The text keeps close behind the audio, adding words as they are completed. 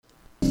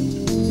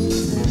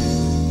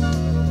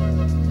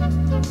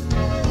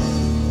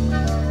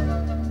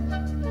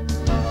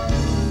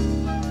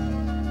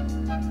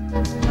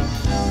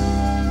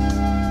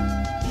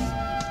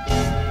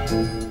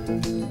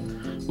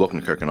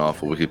welcome to Kirk and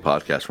Off, a weekly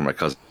podcast where my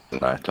cousin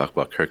and I talk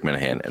about Kirk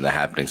Minahan and the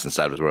happenings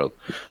inside of his world.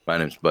 My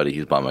name's Buddy.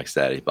 He's Bob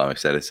McStaddy. Bob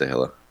McStaddy, say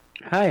hello.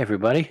 Hi,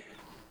 everybody.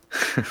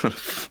 How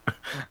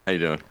you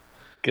doing?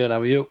 Good.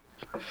 How are you?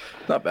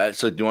 Not bad.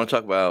 So, do you want to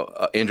talk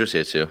about Andrew's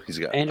here too? He's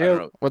got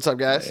Andrew. What's up,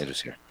 guys?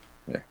 Andrew's here.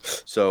 Yeah.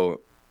 So,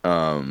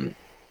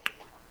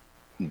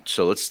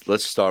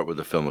 let's start with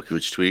the Phil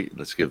McCooch tweet.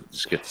 Let's get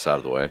this out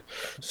of the way.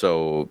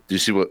 So, do you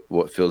see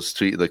what Phil's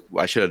tweet? Like,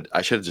 I should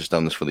have just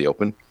done this for the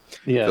open.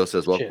 Yeah. Phil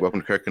says,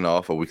 welcome to Kirk and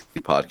Off, a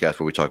weekly podcast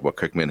where we talk about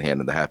Kirk Minahan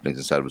and the happenings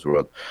inside of his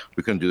world.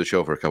 We couldn't do the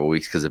show for a couple of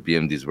weeks because of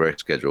BMD's work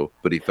schedule,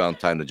 but he found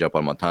time to jump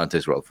on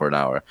Montante's world for an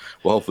hour.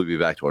 We'll hopefully be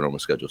back to our normal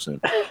schedule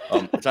soon.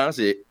 It's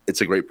honestly,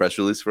 it's a great press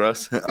release for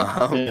us.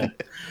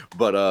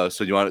 But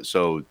so you want it?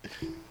 So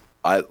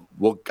I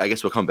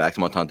guess we'll come back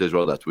to Montante's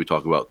world after we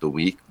talk about the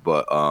week.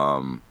 But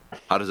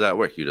how does that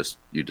work? You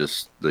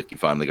just like you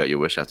finally got your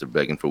wish after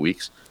begging for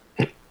weeks?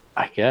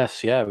 I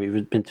guess, yeah.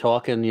 We've been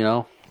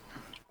talking,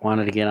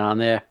 wanted to get on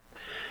there,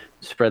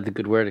 spread the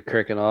good word of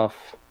Kirk and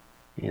Off,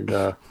 and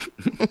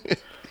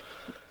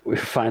we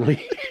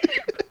finally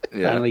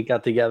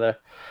got together.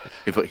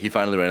 He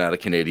finally ran out of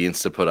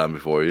Canadians to put on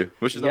before you,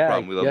 which is no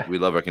problem. We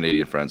love our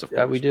Canadian friends, of course.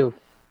 Yeah, we do.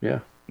 Yeah.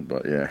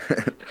 But yeah.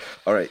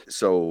 All right.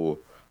 So,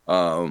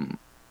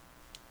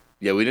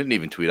 we didn't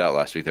even tweet out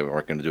last week that we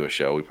weren't going to do a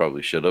show. We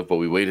probably should have, but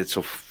we waited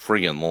so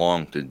friggin'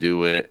 long to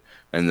do it,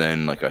 and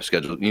then like our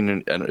schedule,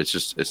 and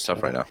it's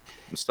tough right now.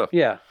 It's tough.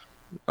 Yeah.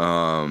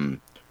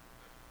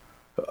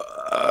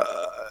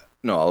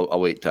 No, I'll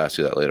wait to ask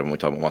you that later when we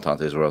talk about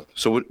Montante's world.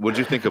 So what did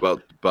you think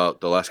about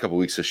the last couple of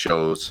weeks of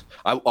shows?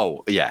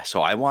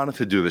 So I wanted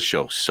to do the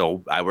show.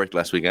 So I worked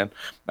last weekend.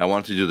 I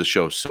wanted to do the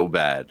show so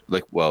bad.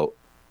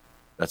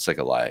 That's like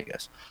a lie, I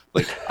guess.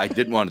 Like I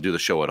didn't want to do the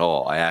show at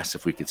all. I asked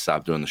if we could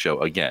stop doing the show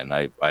again.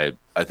 I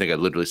think I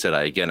literally said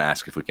I again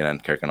asked if we can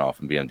end Kirk and Off,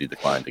 and BMD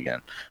declined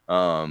again.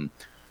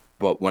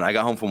 But when I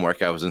got home from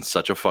work, I was in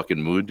such a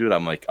fucking mood, dude.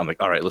 I'm like,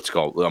 all right, let's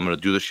go. I'm gonna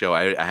do the show.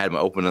 I had my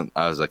opening.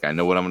 I was like, I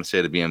know what I'm gonna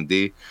say to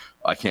BMD.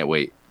 I can't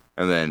wait.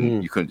 And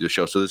then you couldn't do the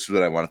show. So this is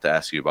what I wanted to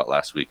ask you about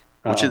last week.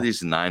 Which of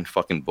these 9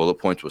 fucking bullet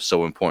points was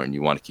so important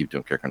you want to keep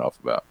doing Kirk and Off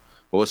about?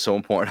 What was so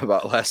important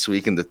about last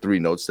week and the 3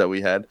 notes that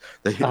we had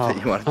that you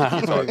wanted to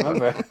keep talking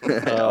about? You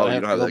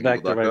don't have that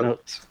back to my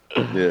notes.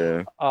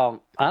 Yeah.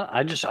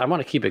 I want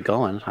to keep it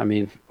going. I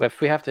mean, if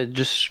we have to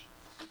just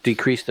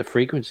decrease the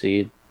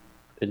frequency,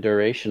 the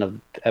duration of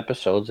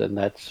episodes, and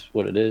that's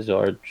what it is,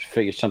 or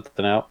figure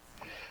something out.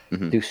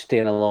 Mm-hmm. Do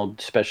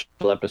standalone special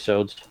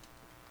episodes.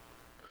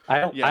 I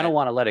don't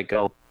want to let it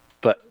go,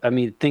 but I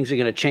mean things are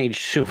going to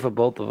change soon for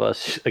both of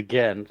us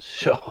again.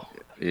 So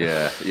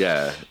yeah.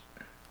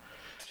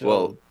 So,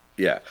 well,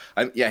 yeah,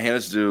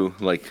 Hannah's due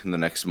like in the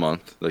next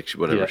month, like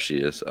whatever she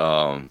is.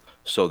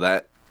 So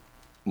that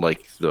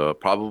like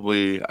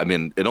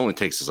it only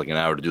takes us like an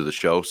hour to do the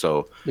show.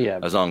 So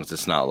as long as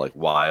it's not like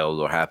wild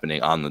or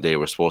happening on the day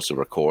we're supposed to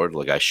record,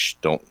 like I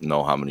don't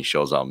know how many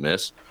shows I'll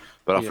miss,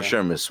 but I'll for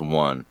sure miss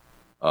one.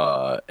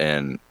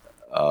 And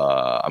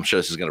I'm sure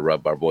this is gonna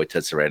rub our boy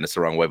Ted Sarandis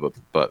the wrong way,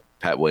 but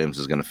Pat Williams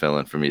is gonna fill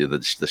in for me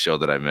the show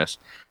that I missed.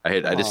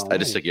 I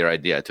just took your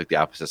idea. I took the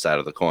opposite side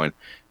of the coin.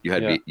 You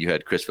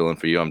had Chris fill in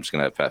for you. I'm just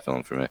gonna have Pat fill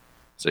in for me.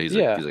 So he's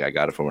like I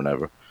got it for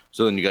whenever.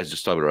 So then you guys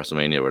just talk about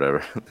WrestleMania or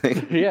whatever.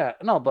 Yeah,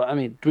 no, but I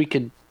mean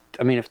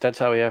if that's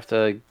how we have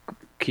to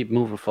keep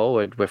moving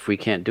forward, if we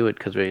can't do it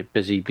because we're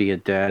busy being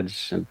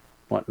dads and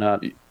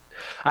whatnot,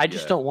 I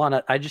just don't want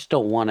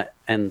to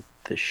end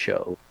the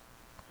show.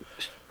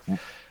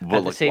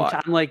 At the same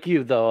time, like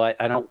you though,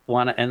 I don't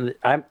want to end.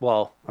 I'm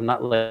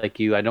not like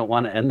you. I don't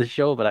want to end the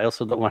show, but I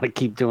also don't want to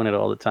keep doing it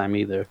all the time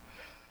either.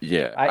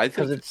 Yeah,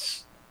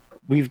 because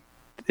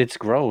it's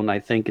grown. I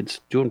think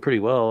it's doing pretty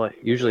well.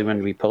 Usually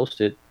when we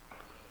post it.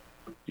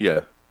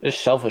 Yeah.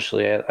 Just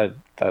selfishly, I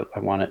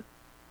want it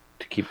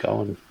to keep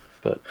going,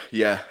 but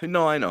yeah,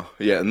 no, I know.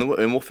 Yeah, and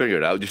we'll figure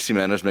it out. Did you see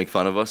Manners make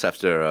fun of us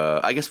after?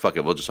 I guess fuck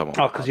it. We'll just talk about.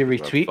 Oh, because you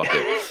retweet. Fuck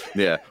it.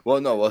 Yeah.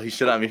 Well, he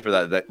shit on me for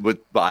that. But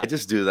I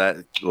just do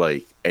that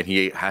and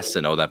he has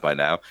to know that by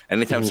now.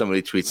 Anytime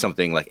somebody tweets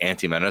something like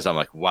anti-Manners, I'm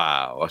like,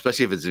 wow.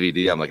 Especially if it's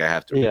VD, I'm like, I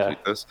have to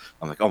retweet this.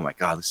 I'm like, oh my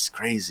god, this is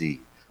crazy.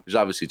 Which is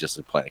obviously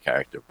just playing a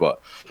character,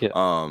 but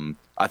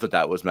I thought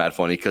that was mad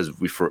funny because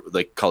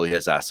Cully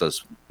has asked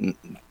us.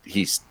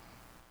 He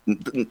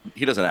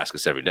doesn't ask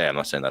us every day. I'm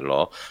not saying that at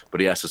all, but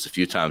he asked us a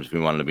few times if we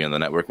wanted to be on the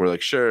network. We're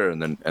like, sure,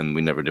 and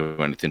we never do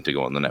anything to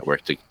go on the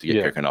network to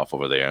get Kirk and Off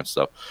over there and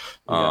stuff.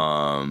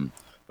 But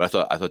I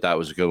thought that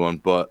was a good one.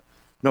 But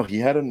no, he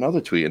had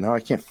another tweet, and now I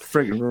can't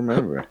friggin'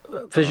 remember.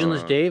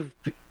 Visionless Dave,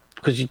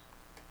 because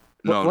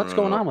what's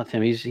going on with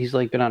him? He's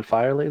like been on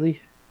fire lately.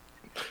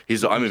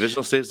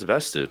 Visionless Dave's the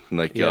best dude.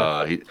 Like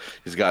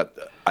he's got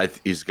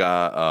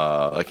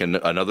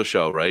another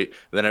show, right?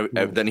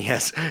 Then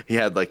he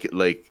had like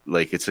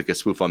it's like a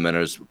spoof on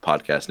Menner's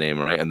podcast name,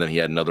 right? And then he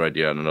had another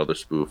idea on another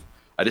spoof.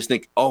 I just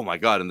think, oh my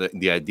god! And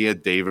the idea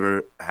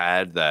Daver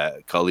had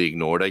that Cully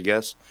ignored, I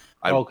guess.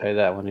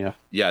 That one, yeah.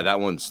 Yeah, that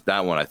one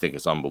I think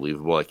is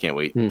unbelievable. I can't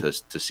wait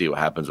to see what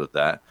happens with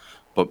that.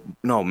 But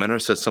no,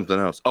 Menor said something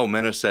else. Oh,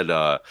 Menor said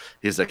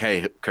he's like,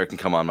 hey, Kirk can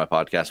come on my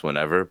podcast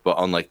whenever, but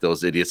unlike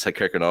those idiots like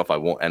Kirk and off, I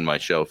won't end my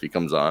show if he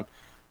comes on.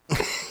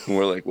 And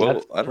we're like,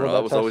 well, I don't know.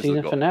 That was always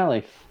the goal.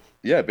 Finale.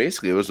 Yeah,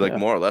 basically, it was like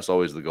more or less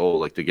always the goal,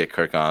 like to get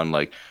Kirk on,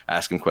 like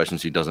ask him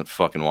questions he doesn't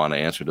fucking want to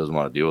answer, doesn't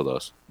want to deal with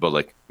us. But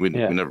like we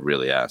never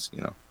really ask,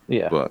 you know.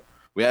 Yeah. But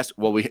we asked.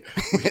 Well, we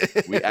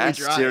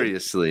asked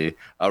seriously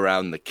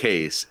around the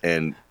case,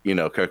 and you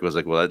know, Kirk was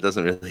like, "Well, that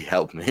doesn't really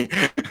help me."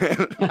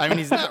 I mean,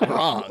 he's not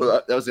wrong.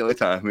 Well, that was the only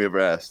time we ever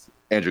asked.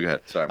 Andrew, go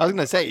ahead. Sorry. I was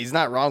gonna say he's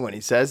not wrong when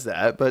he says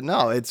that, but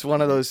no, it's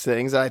one of those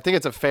things. I think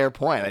it's a fair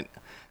point.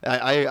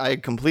 I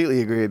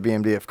completely agree with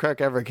BMD. If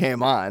Kirk ever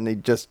came on, he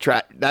just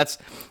try. That's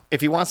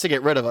if he wants to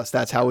get rid of us,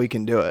 that's how we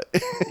can do it.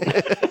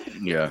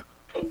 Yeah.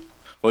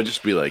 Well, it'd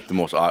just be like the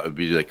most. It would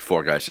be like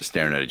four guys just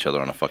staring at each other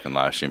on a fucking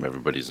live stream.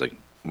 Everybody's like,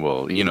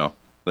 well, you know,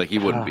 like he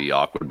wouldn't be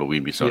awkward, but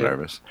we'd be so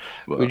nervous.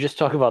 But, we just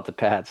talk about the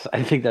Pats.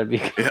 I think that'd be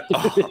good.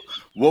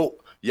 Well,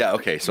 yeah,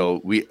 okay.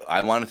 So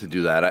I wanted to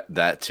do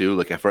that too.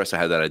 Like at first I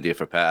had that idea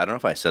for Pat. I don't know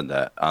if I said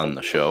that on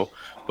the show,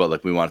 but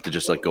like we wanted to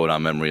just like go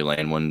down memory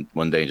lane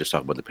one day and just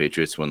talk about the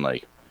Patriots when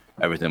like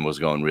everything was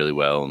going really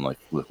well and like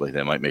looked like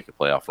they might make a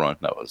playoff run.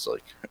 That was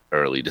like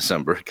early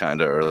December,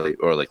 kind of early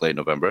or like late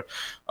November.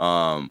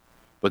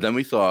 But then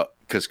we thought,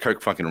 because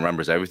Kirk fucking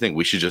remembers everything,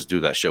 we should just do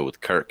that show with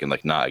Kirk and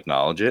like not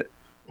acknowledge it.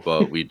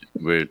 But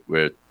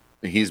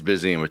he's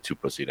busy and we're too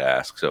pussy to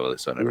ask, so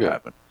that never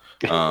happened.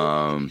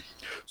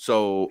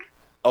 So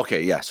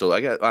okay, yeah. So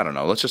I don't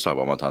know. Let's just talk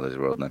about Montante's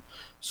World then.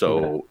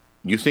 So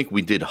you think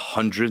we did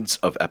hundreds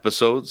of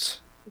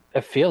episodes?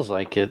 It feels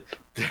like it.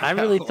 I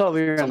really thought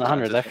we were in the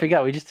hundreds. I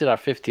forgot we just did our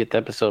 50th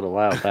episode a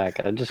while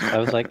back. I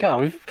was like, oh,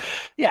 we've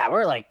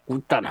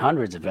done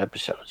hundreds of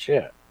episodes.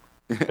 Yeah,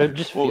 it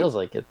just feels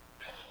like it.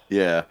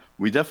 Yeah,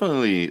 we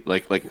definitely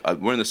like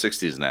we're in the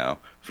 60s now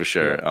for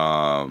sure.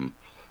 Yeah.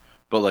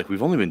 But like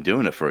we've only been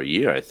doing it for a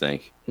year, I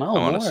think. No,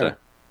 more. Say. It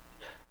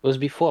was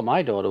before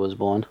my daughter was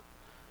born.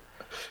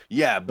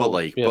 Yeah, but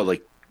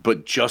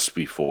just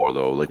before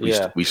though. Like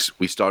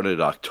we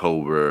started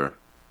October.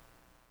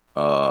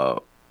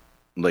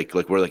 Like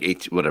we're like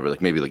 18, whatever,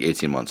 like maybe like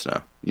 18 months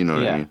now. You know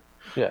what I mean?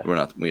 Yeah. We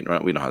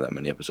don't have that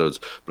many episodes,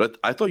 but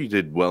I thought you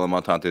did well in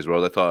Montante's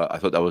World. I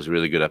thought that was a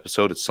really good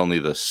episode. It's only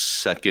the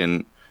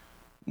third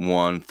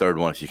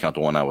one if you count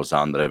the one I was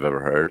on that I've ever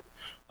heard.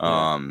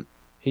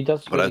 He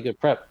does really good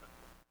prep.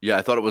 Yeah,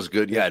 I thought it was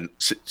good. Yeah, and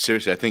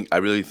seriously, I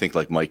really think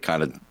like Mike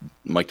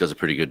does a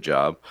pretty good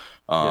job.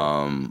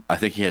 I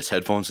think he has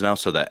headphones now,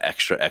 so that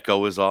extra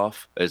echo is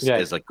off,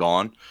 is like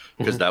gone,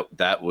 because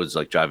that was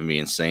like driving me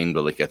insane.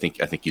 But like I think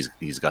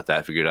he's got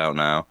that figured out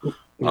now.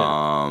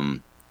 I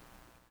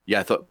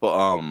thought, but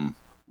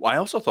I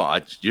also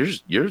thought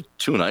you're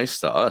too nice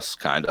to us,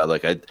 kind of.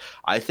 Like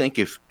I think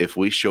if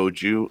we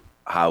showed you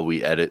how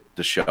we edit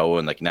the show,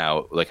 and like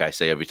now, like I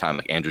say every time,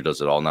 like Andrew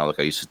does it all now. Like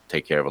I used to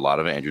take care of a lot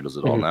of it. Andrew does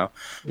it all now.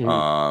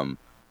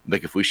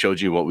 Like if we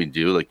showed you what we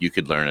do, like you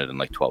could learn it in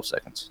like 12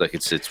 seconds. Like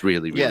it's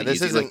really this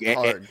easy. Isn't like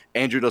hard.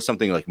 Andrew does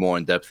something like more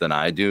in depth than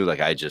I do. Like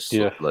I just he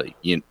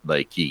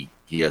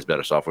has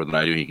better software than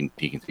I do. He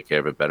can take care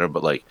of it better.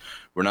 But like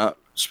we're not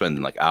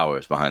spending like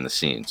hours behind the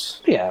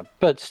scenes. Yeah,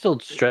 but still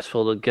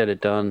stressful to get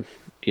it done.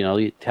 You know,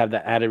 you have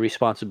that added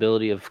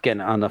responsibility of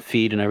getting on the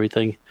feed and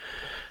everything.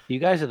 You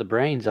guys are the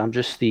brains. I'm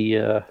just the.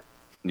 You're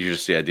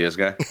just the ideas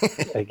guy.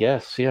 I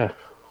guess, yeah.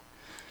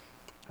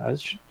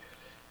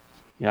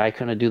 I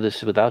couldn't do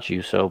this without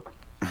you. So.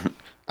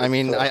 I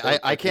mean,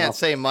 I can't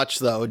say much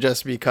though,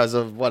 just because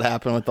of what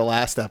happened with the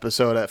last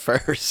episode at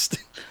first.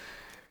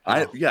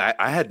 I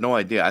had no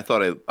idea. I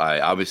thought I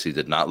obviously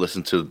did not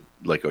listen to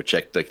like or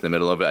check like the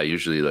middle of it. I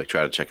usually like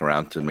try to check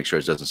around to make sure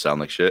it doesn't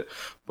sound like shit.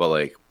 But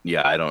like,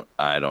 yeah, I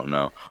don't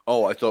know.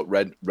 Oh, I thought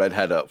Red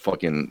had a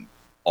fucking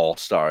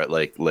all-star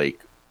like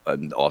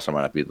all-star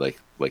might not be like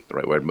the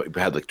right word, but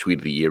had like tweet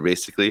of the year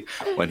basically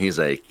when he's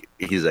like,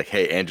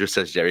 hey, Andrew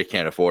says Jerry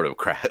can't afford him.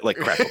 Crackle.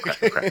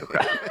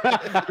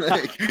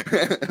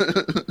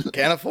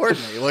 Can't afford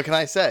me. What can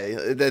I say?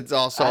 It's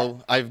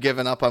also I've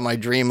given up on my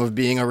dream of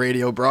being a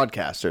radio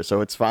broadcaster, so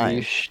it's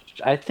fine.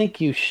 I think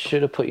you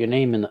should have put your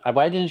name in the.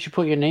 Why didn't you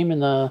put your name in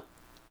the?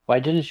 Why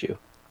didn't you?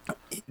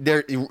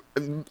 They're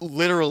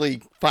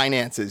literally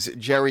finances.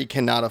 Jerry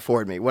cannot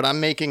afford me. What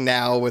I'm making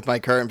now with my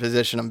current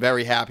position, I'm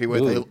very happy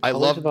with. I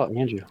love about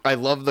Andrew. I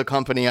love the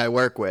company I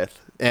work with,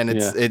 and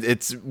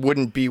it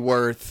wouldn't be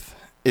worth.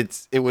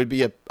 It would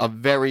be a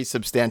very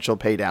substantial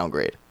pay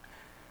downgrade.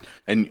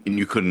 And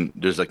you couldn't.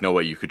 There's like no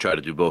way you could try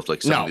to do both.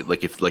 Like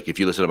like if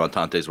you listen to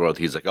Montante's World,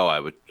 he's like, oh, I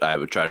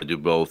would try to do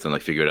both and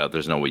like figure it out.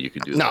 There's no way you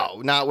could do that.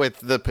 No, not with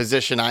the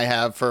position I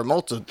have for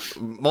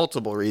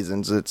multiple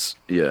reasons. It's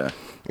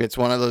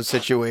one of those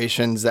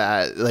situations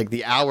that like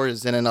the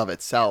hours in and of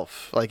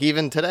itself. Like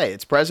even today,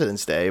 it's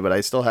President's Day, but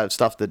I still have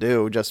stuff to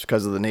do just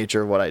because of the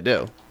nature of what I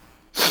do.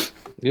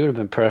 You would have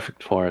been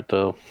perfect for it,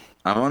 though.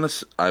 I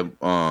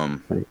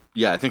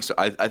think so.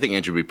 I think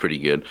Andrew would be pretty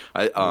good.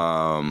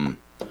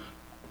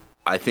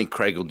 I think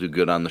Craig will do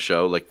good on the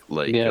show. I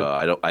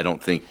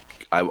don't think.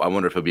 I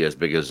wonder if he'll be as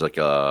big as like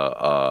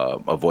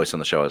a voice on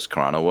the show as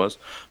Carano was,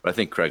 but I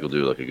think Craig will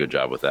do like a good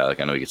job with that.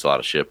 Like I know he gets a lot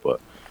of shit, but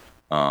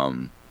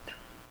I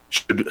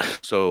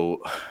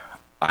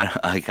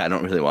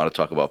don't really want to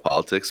talk about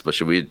politics, but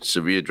should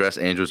we address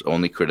Andrew's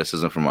only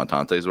criticism from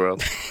Montante's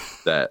world?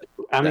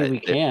 We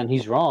can.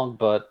 He's wrong,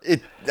 but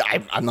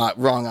I'm not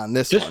wrong on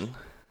this one.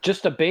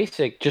 Just a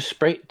basic. Just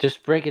break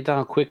it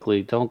down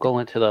quickly. Don't go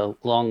into the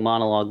long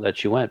monologue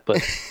that you went.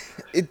 But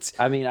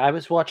I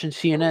was watching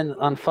CNN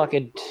on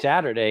fucking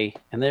Saturday,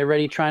 and they're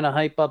already trying to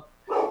hype up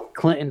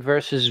Clinton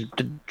versus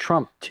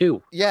Trump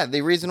too. Yeah,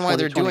 the reason why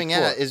they're doing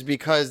that is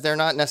because they're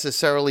not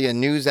necessarily a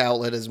news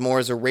outlet, as more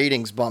as a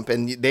ratings bump,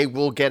 and they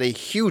will get a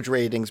huge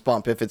ratings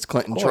bump if it's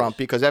Clinton Trump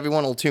because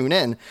everyone will tune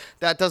in.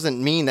 That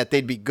doesn't mean that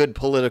they'd be good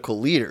political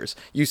leaders.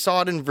 You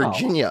saw it in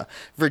Virginia.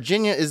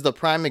 Virginia is the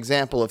prime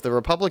example. If the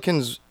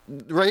Republicans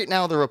right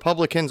now, the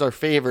Republicans are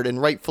favored,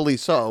 and rightfully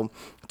so,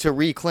 to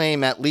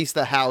reclaim at least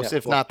the House,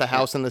 not the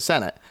House and the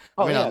Senate.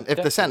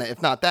 The Senate,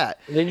 if not that.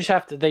 They just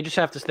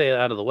have to stay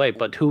out of the way.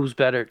 But who's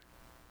better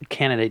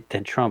candidate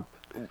than Trump?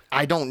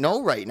 I don't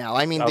know right now.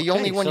 I mean, the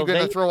only one you're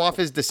going to throw off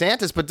is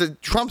DeSantis,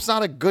 but Trump's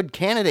not a good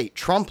candidate.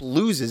 Trump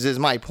loses is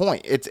my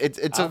point.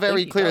 It's a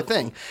very clear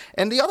thing.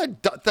 And the other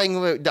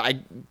thing,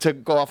 to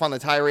go off on the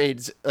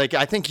tirades, like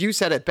I think you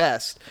said it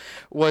best,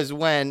 was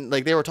when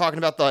like they were talking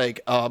about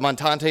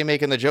Montante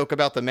making the joke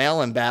about the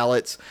mail-in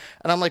ballots,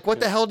 and I'm like, what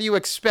the hell do you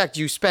expect?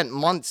 You spent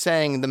months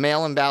saying the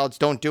mail-in ballots,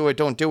 don't do it.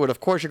 Of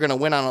course you're going to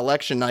win on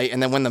election night,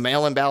 and then when the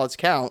mail-in ballots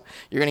count,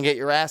 you're going to get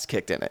your ass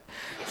kicked in it.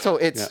 So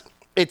it's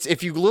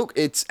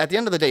at the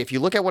end of the day, if you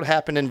look at what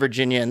happened in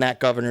Virginia in that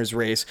governor's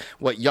race,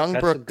 what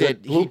Youngberg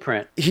did,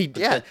 blueprint.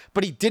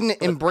 But he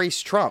didn't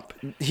embrace Trump.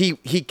 He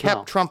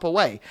kept Trump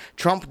away.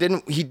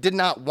 He did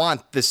not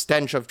want the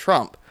stench of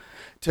Trump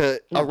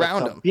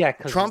around him. Yeah,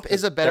 Trump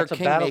is a better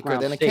kingmaker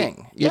than a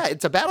king. Yeah,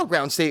 it's a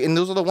battleground state, and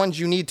those are the ones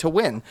you need to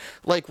win.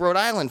 Like Rhode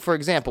Island, for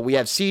example, we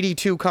have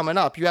CD2 coming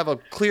up. You have a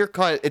clear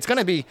cut. It's going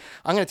to be,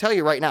 I'm going to tell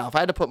you right now, if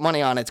I had to put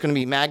money on it, it's going to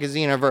be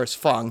Magaziner versus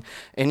Fung.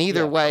 And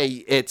either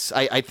way,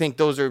 I think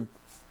those are,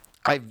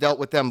 I've dealt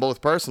with them both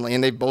personally,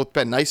 and they've both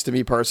been nice to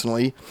me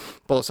personally.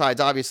 Both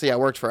sides, obviously, I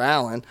worked for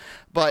Allen,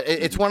 but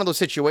it's one of those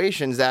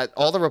situations that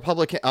all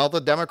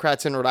the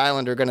Democrats in Rhode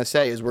Island are going to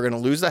say is we're going to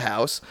lose the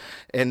House,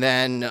 and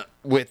then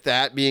with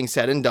that being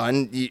said and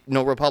done,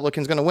 no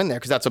Republican's going to win there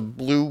because that's a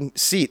blue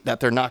seat that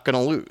they're not going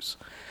to lose.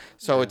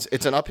 So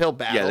it's an uphill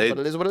battle, but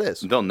it is what it is.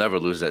 They'll never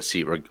lose that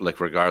seat,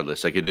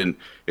 regardless. Like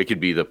it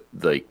could be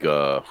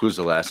who's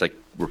the last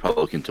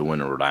Republican to win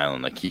in Rhode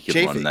Island? Like he could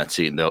run in that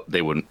seat, and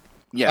they wouldn't.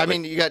 Yeah, I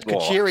mean, you got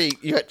Kachiri,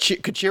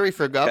 Kachiri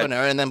for governor,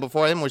 and then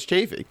before him was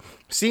Chafee,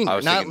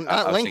 senior,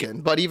 not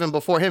Lincoln, but even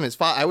before him, his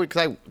father.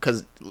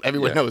 Because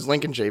everyone knows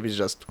Lincoln Chafee's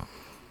just.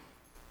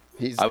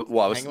 I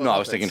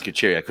was thinking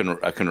Kachiri. I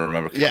couldn't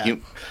remember. Yeah.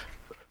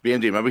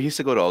 BMD, remember he used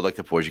to go to all the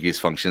Portuguese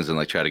functions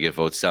and try to get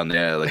votes down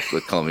there,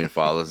 with Colombian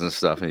fathers and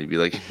stuff, and he'd be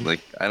like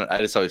I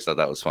just always thought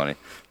that was funny.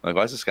 Like,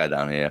 why is this guy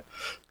down here?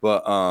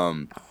 But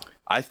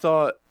I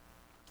thought,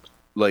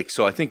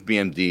 so I think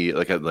BMD,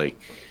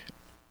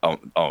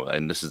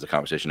 and this is the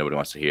conversation nobody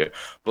wants to hear.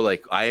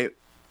 But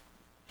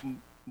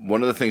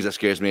one of the things that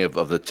scares me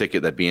of the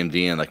ticket that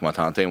BMD and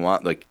Montante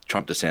want,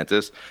 Trump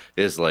DeSantis,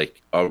 is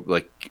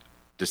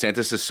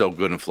DeSantis is so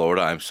good in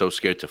Florida. I'm so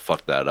scared to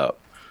fuck that up.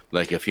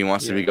 If he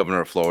wants to be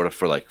governor of Florida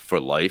for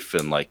life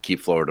and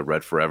keep Florida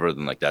red forever,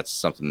 then that's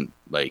something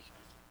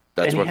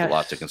that's worth a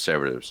lot to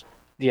conservatives.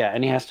 Yeah,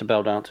 and he has to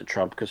bow down to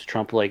Trump because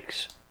Trump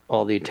likes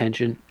all the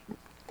attention,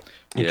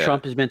 and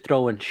Trump has been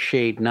throwing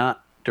shade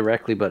not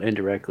directly but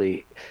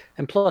indirectly,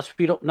 and plus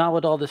now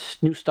with all this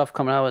new stuff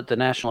coming out at the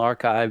National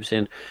Archives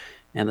and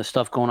the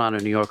stuff going on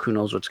in New York, who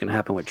knows what's going to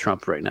happen with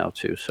Trump right now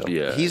too. So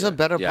he's a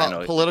better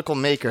political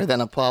maker than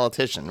a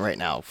politician right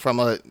now from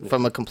a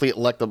complete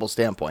electable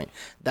standpoint.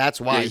 That's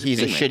why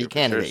he's a shitty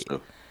candidate.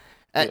 Sure,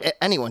 so.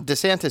 Anyone,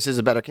 DeSantis is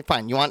a better.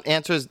 Fine, you want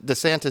answers?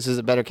 DeSantis is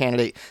a better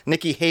candidate.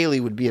 Nikki Haley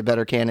would be a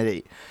better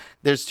candidate.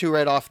 There's two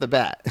right off the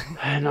bat.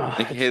 I know.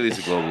 Nikki Haley's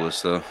a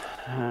globalist, though.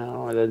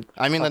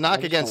 I mean, the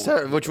knock against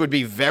her, which would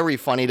be very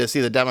funny to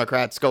see the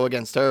Democrats go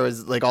against her,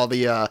 is all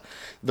the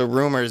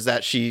rumors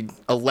that she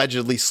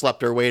allegedly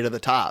slept her way to the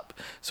top.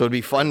 So it'd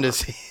be fun to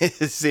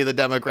see the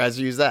Democrats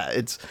use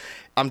that.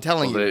 I'm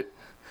telling you,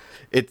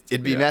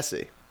 it'd be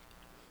messy.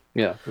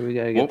 Yeah, we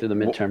gotta get to the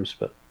midterms,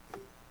 but.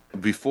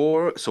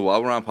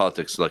 While we're on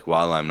politics,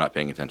 while I'm not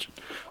paying attention,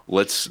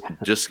 what's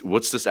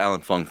this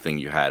Alan Fung thing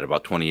you had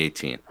about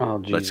 2018? Oh,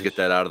 Jesus. Let's get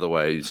that out of the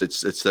way.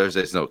 It's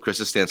Thursdays. No,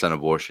 Chris's stance on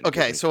abortion.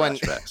 Okay, so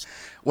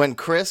when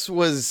Chris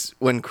was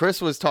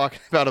talking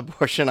about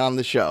abortion on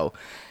the show,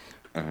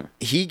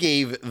 he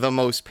gave the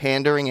most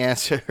pandering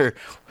answer.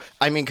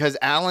 I mean, because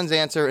Alan's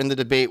answer in the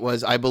debate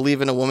was, "I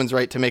believe in a woman's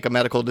right to make a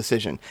medical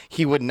decision."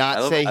 He would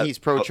not say he's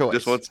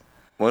pro-choice.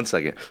 One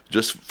second,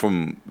 just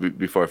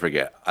before I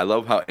forget, I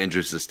love how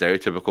Andrew's the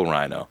stereotypical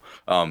rhino.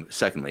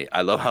 Secondly,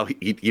 I love how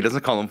he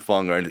doesn't call him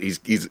Fung, or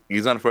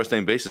he's on a first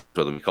name basis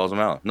with him. He calls him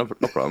Alan. No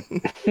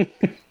problem.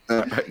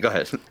 Go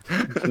ahead.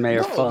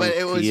 Mayor No, but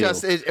it was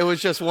just it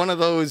was just one of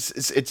those.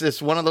 It's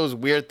just one of those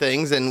weird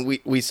things, and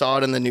we saw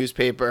it in the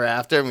newspaper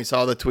after, and we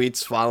saw the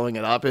tweets following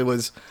it up. It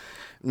was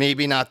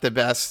maybe not the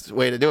best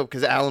way to do it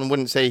because Alan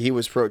wouldn't say he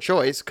was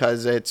pro-choice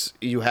because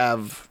you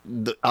have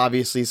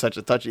obviously such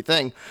a touchy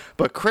thing.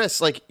 But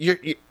Chris, like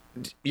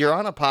you're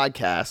on a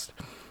podcast.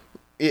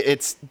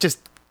 It's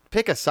just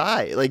pick a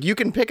side. Like you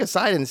can pick a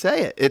side and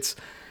say it.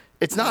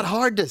 It's not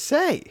hard to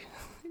say.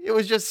 It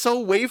was just so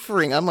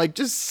wavering. I'm like,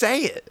 just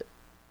say it.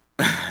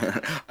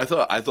 I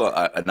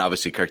thought, and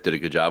obviously Kirk did a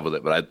good job with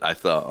it, but I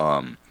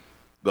thought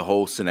the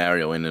whole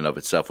scenario in and of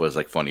itself was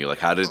like funny. Like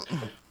how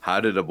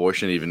did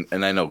abortion even?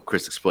 And I know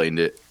Chris explained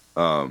it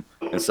and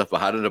stuff,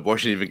 but how did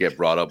abortion even get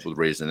brought up with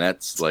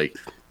Raisinets? Like,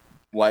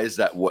 why is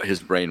that what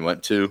his brain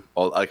went to?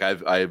 Like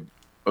I have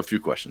a few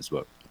questions,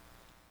 but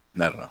I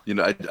don't know. You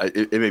know,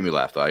 it made me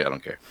laugh. Though. I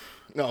don't care.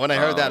 No, when I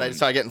heard that, I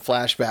started getting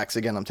flashbacks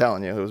again. I'm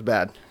telling you, it was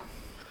bad.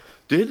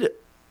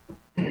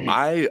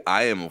 I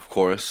am, of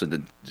course, and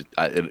you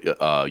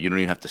don't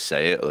even have to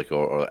say it, like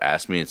or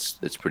ask me.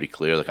 It's pretty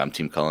clear. Like I'm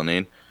Team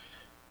Cullinane.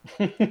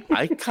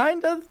 I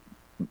kind of,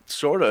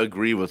 sort of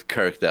agree with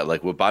Kirk that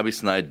like what Bobby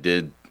Snide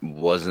did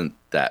wasn't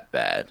that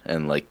bad,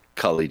 and like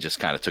Cully just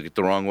kind of took it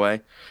the wrong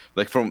way.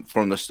 Like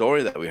from the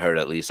story that we heard,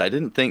 at least, I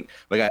didn't think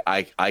like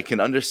I can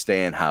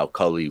understand how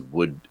Cully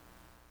would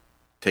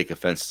take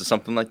offense to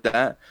something like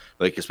that,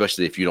 like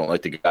especially if you don't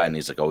like the guy and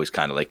he's like always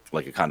kind of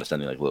like a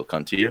condescending like little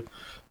cunt to you,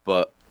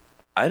 but.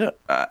 I don't,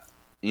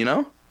 you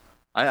know,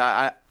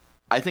 I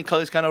think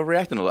Cully's kind of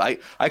reacting a little.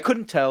 I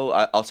couldn't tell.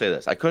 I'll say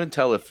this: I couldn't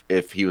tell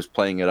if he was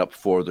playing it up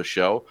for the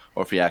show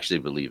or if he actually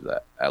believed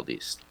that. At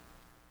least,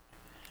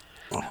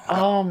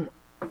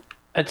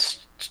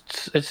 it's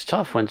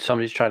tough when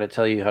somebody's trying to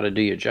tell you how to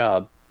do your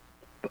job.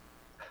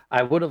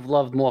 I would have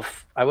loved more.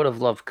 I would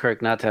have loved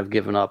Kirk not to have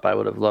given up. I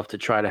would have loved to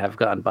try to have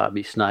gotten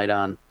Bobby Snide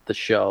on the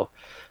show.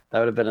 That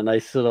would have been a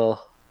nice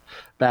little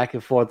back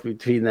and forth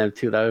between them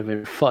two. That would have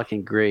been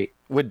fucking great.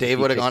 Would Dave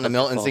would have gone to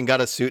Milton's and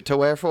got a suit to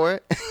wear for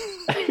it?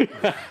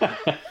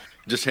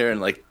 Just hearing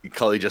like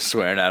Cully just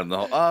swearing at him the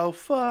whole, oh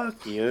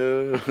fuck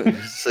you,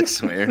 just like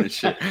swearing and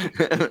shit.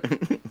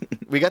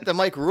 We got the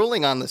Mike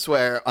ruling on the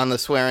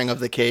swearing of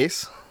the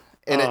case,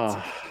 and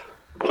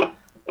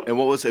and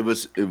what was it?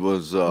 Was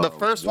the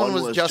first one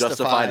was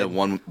justified and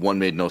one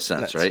made no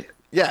sense, right?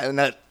 Yeah, and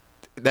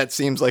that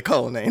seems like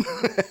Cullinane.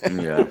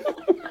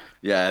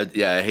 Yeah.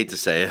 I hate to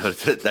say it,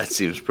 but that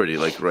seems pretty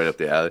like right up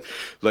the alley.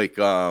 Like,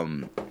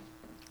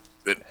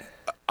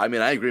 I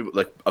mean, I agree with,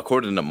 like,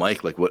 according to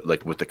Mike, like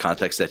with the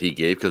context that he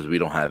gave, because we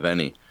don't have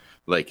any.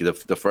 Like the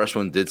first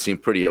one did seem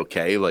pretty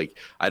okay. Like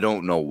I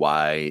don't know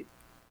why,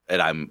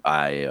 and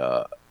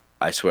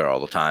I swear all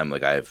the time.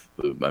 Like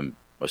I'm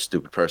a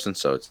stupid person,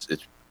 so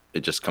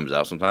it just comes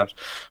out sometimes.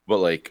 But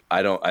like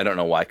I don't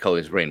know why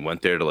Cully's brain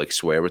went there to like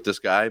swear with this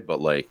guy. But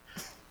like,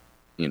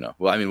 you know,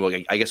 well, I mean, well,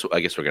 I guess we're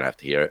gonna have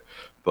to hear it.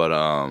 But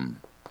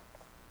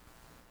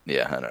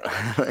yeah, I don't know.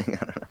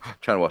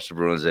 Trying to watch the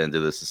Bruins and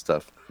do this and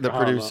stuff. The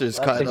producer's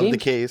cut of the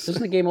case.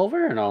 Isn't the game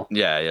over or no?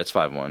 Yeah, it's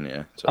 5-1.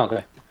 Yeah. So,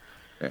 okay.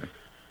 Yeah.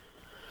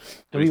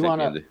 Do we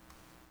want to?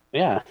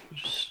 Yeah,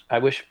 I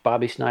wish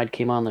Bobby Snide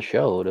came on the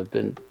show. It would have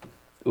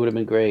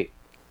been great.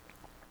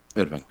 It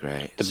would have been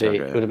great. Debate. So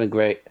it would have been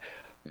great.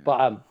 Yeah.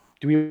 But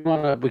do we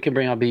want to? We can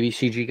bring on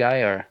BBCG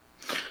guy or?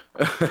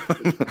 Is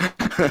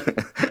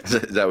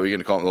that what you're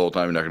gonna call him the whole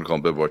time? You're not gonna call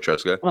him Billboard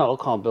Charts guy? No, we'll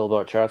call him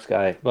Billboard Charts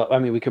guy. But I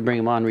mean, we could bring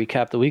him on,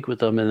 recap the week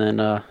with him, and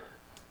then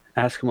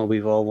ask him what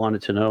we've all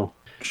wanted to know.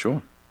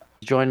 Sure.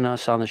 Joining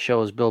us on the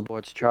show is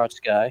Billboard's Charts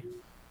guy.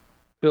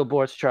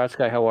 Billboard's Charts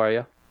guy, how are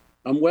you?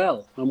 I'm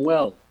well.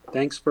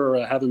 Thanks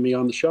for having me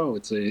on the show.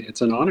 It's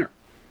an honor.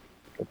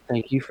 Well,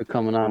 thank you for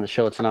coming on the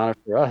show. It's an honor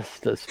for us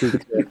to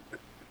speak to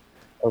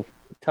a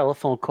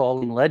telephone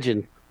calling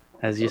legend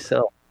as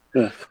yourself.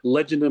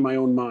 Legend in my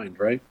own mind,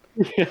 right?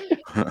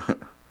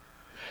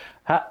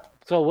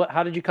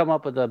 How did you come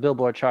up with the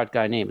Billboard Chart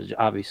guy name?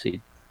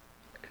 Obviously.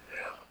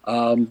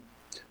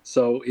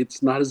 So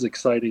it's not as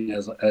exciting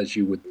as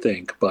you would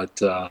think,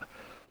 but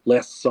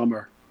last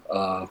summer,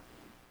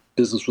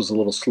 business was a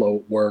little slow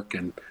at work,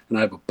 and I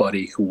have a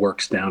buddy who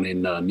works down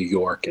in New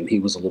York, and he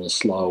was a little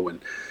slow,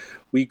 and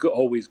we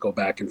always go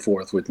back and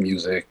forth with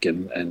music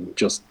and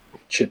just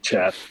chit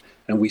chat,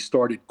 and we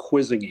started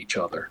quizzing each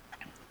other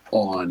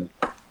on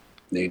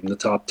name the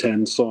top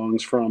 10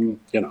 songs from,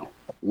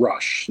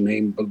 Rush,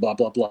 name blah,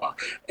 blah, blah.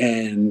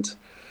 And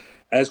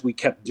as we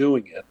kept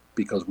doing it,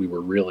 because we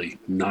were really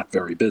not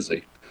very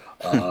busy,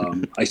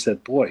 I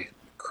said, boy,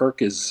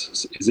 Kirk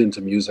is into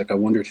music. I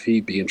wonder if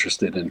he'd be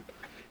interested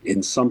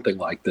in something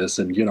like this.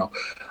 And,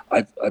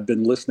 I've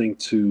been listening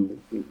to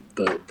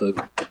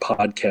the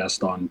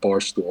podcast on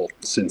Barstool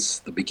since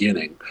the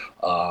beginning.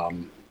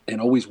 And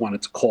always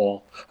wanted to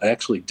call. I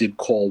actually did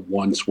call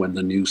once when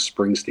the new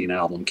Springsteen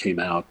album came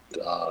out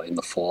in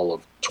the fall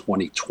of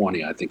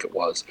 2020, I think it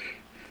was.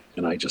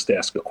 And I just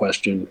asked a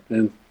question,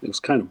 and it was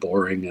kind of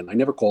boring, and I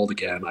never called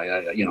again.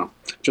 I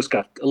just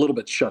got a little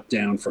bit shut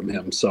down from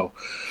him. So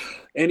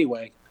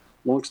anyway,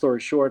 long story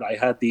short, I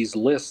had these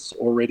lists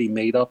already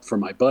made up for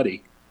my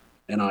buddy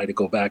and I to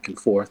go back and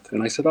forth.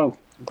 And I said, oh,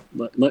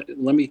 let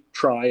me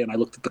try. And I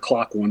looked at the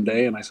clock one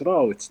day and I said,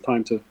 oh, it's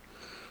time to,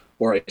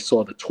 or I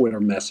saw the Twitter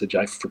message.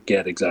 I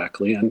forget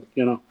exactly. And,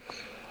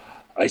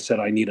 I said,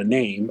 I need a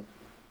name.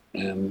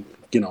 And,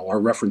 our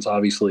reference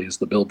obviously is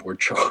the Billboard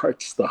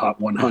charts, the Hot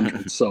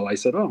 100. So I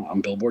said, oh,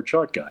 I'm Billboard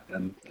chart guy.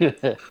 And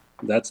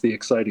that's the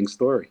exciting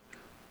story.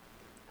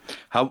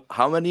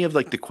 How many of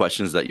like the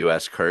questions that you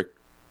ask Kirk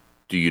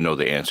do you know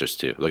the answers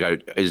to?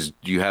 Like,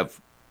 do you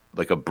have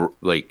like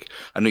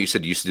I know you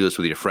said you used to do this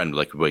with your friend,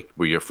 like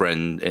where your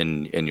friend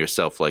and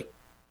yourself like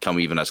come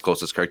even as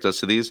close as Kirk does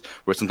to these,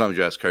 where sometimes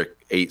you ask Kirk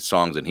 8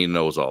 songs and he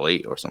knows all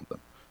 8 or something.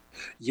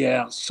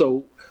 Yeah.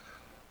 So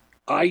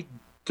I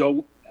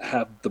don't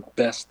have the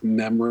best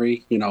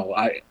memory.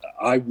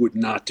 I would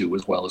not do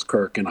as well as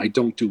Kirk, and I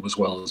don't do as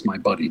well as my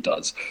buddy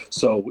does.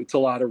 So it's a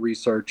lot of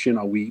research.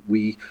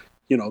 We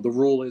the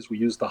rule is we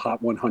use the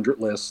Hot 100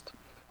 list,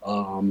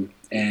 and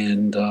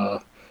kind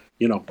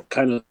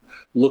of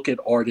look at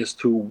artists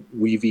who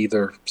we've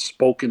either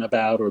spoken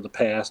about or the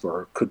past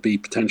or could be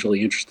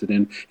potentially interested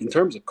in. In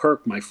terms of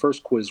Kirk, my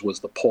first quiz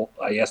was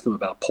I asked him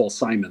about Paul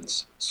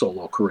Simon's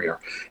solo career,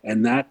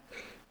 and that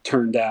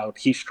turned out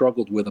he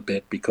struggled with a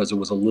bit because it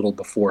was a little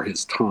before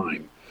his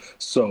time.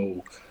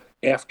 So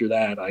after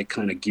that, I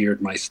kind of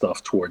geared my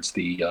stuff towards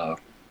the,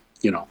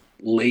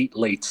 late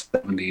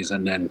 70s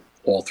and then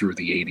all through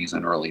the 80s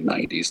and early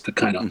 90s to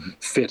kind of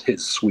fit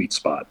his sweet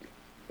spot.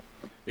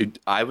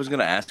 I was going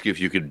to ask you if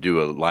you could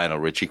do a Lionel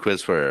Richie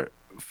quiz for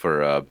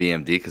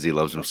BMD because he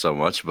loves him so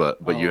much, but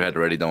you had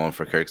already done one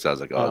for Kirk, so I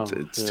was like,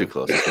 it's too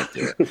close. I can't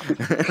do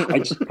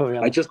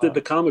it. I just did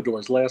the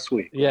Commodores last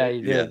week. Yeah,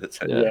 you did.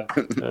 Yeah,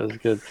 that was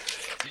good.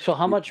 So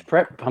how much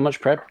prep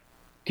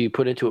do you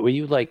put into it? Were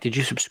you like, did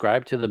you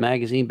subscribe to the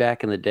magazine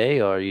back in the day,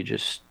 or you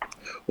just?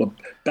 Well,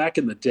 back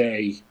in the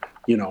day,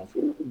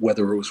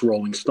 whether it was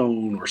Rolling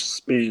Stone or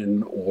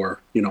Spin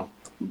or,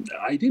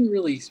 I didn't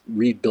really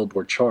read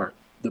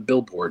the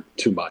Billboard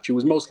too much. It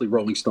was mostly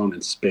Rolling Stone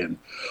and Spin.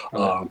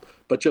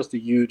 But just a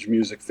huge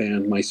music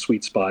fan. My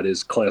sweet spot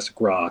is classic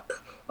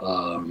rock,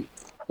 a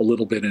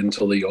little bit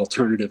into the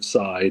alternative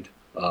side.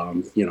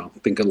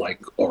 Think of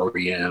like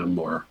REM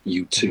or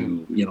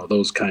U2,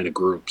 those kind of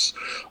groups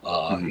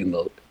in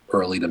the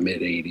early to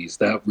mid 80s.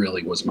 That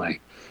really was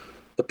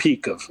the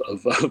peak of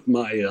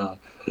my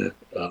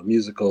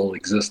musical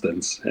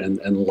existence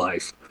and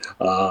life.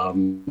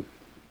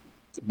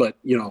 But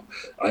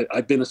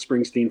I've been a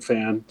Springsteen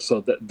fan,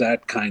 so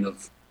that kind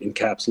of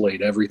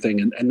encapsulate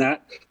everything, and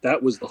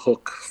that was the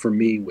hook for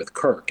me with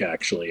Kirk.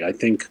 Actually, I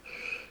think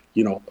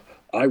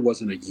I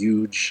wasn't a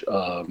huge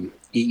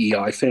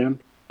EEI fan.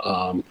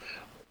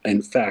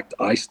 In fact,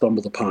 I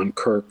stumbled upon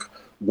Kirk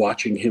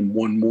watching him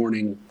one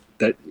morning.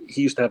 That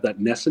he used to have that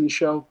Nesson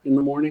show in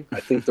the morning. I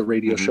think the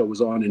radio show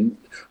was on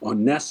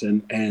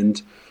Nesson,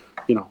 and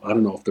I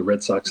don't know if the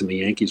Red Sox and the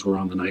Yankees were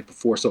on the night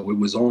before, so it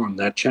was on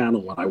that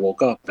channel when I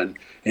woke up, and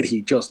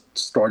he just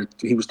started.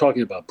 He was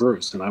talking about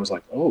Bruce, and I was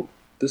like, oh,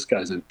 this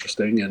guy's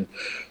interesting, and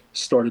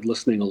started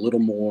listening a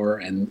little more,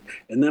 and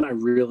then I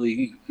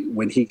really,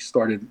 when he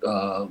started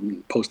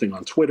posting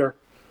on Twitter,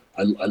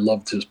 I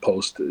loved his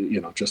post,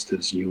 just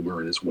his humor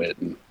and his wit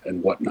and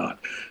whatnot,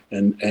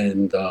 and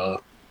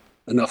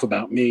enough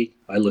about me.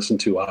 I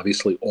listened to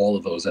obviously all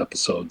of those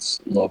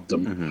episodes, loved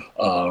them,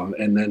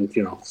 and then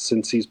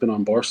since he's been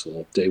on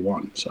Barstool day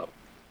one,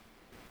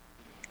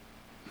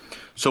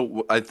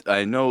 So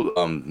I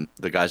know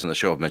the guys on the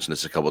show have mentioned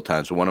this a couple of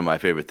times, but one of my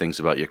favorite things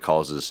about your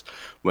calls is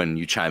when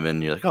you chime in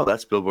and you're like, oh,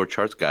 that's Billboard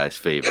charts guy's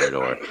favorite,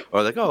 or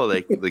like, oh,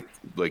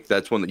 like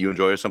that's one that you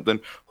enjoy or something.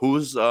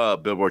 Who's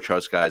Billboard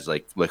charts guys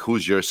like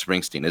who's your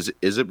Springsteen?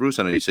 Is it Bruce?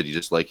 I know you said you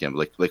just like him.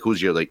 Like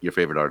who's your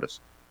favorite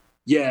artist?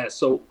 Yeah,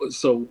 so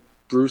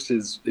Bruce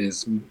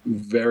is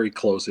very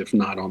close, if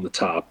not on the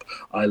top.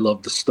 I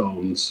love the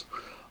Stones.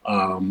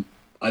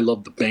 I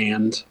love the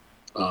band.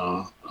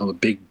 I'm a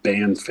big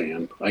band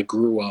fan. I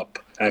grew up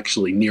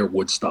actually near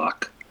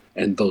Woodstock,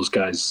 and those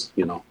guys,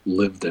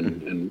 lived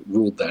and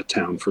ruled that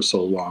town for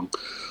so long.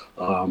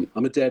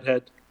 I'm a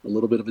Deadhead, a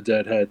little bit of a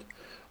Deadhead.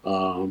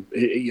 I'm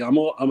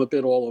a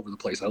bit all over the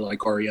place. I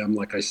like REM,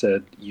 like I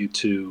said,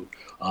 U2.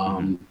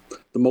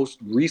 The most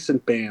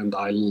recent band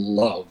I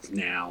love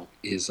now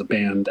is a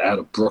band out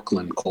of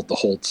Brooklyn called The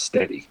Hold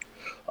Steady.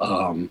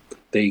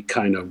 They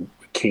kind of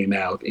came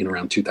out in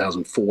around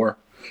 2004,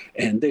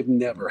 and they've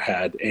never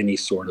had any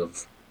sort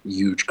of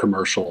huge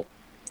commercial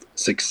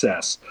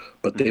success,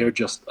 but they're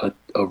just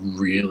a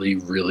really,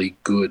 really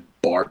good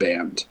bar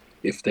band.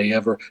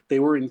 They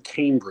were in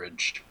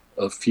Cambridge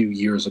a few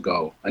years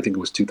ago. I think it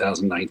was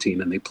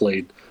 2019, and they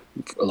played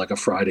like a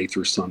Friday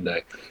through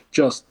Sunday.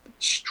 Just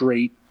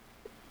straight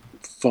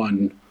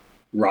fun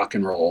rock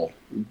and roll,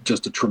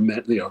 just a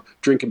tremendous,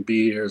 drinking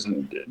beers,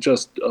 and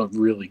just a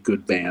really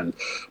good band.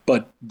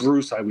 But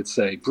Bruce, I would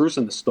say, Bruce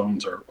and the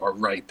Stones are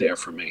right there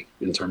for me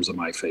in terms of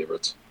my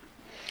favorites.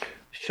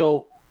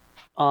 So,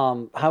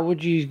 how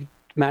would you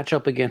match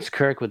up against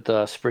Kirk with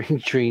the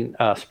Springsteen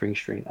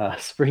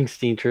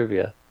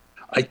trivia?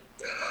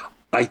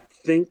 I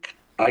think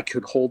I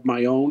could hold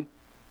my own.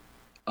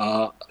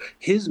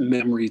 His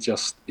memory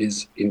just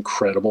is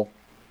incredible,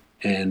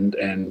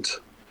 and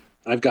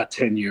I've got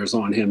 10 years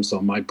on him,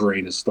 so my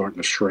brain is starting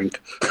to shrink.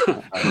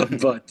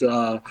 But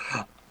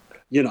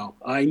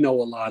I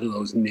know a lot of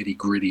those nitty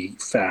gritty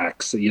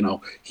facts.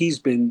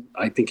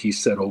 I think he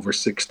said over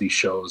 60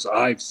 shows.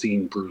 I've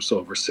seen Bruce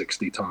over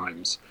 60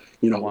 times.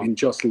 Wow. And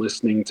just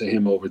listening to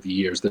him over the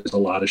years, there's a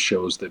lot of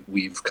shows that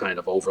we've kind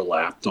of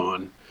overlapped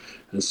on,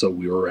 and so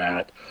we were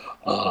at.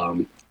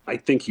 I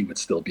think he would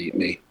still beat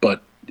me,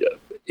 but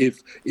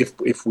if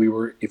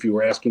you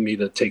were asking me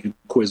to take a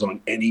quiz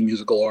on any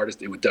musical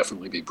artist, it would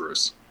definitely be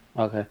Bruce.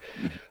 Okay.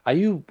 Are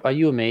you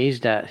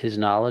amazed at his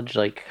knowledge,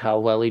 like how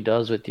well he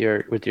does with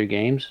your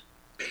games?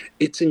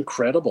 It's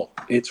incredible.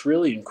 It's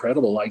really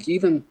incredible. Like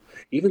even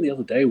the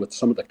other day with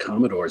some of the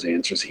Commodore's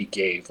answers he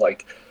gave,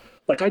 like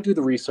I do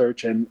the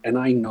research and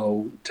I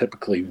know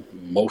typically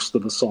most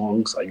of the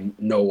songs I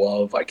know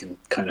of. I can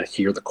kind of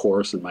hear the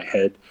chorus in my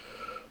head,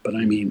 but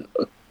I mean,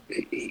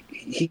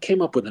 he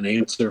came up with an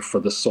answer for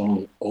the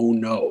song "Oh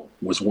No"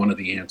 was one of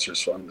the answers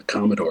from the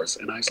Commodores,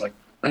 and I was like,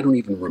 I don't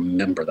even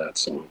remember that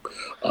song.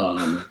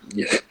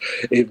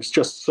 It was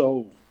just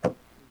so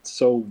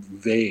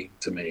vague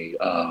to me.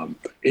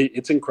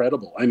 It's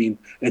incredible. I mean,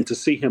 and to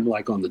see him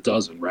like on the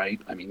dozen,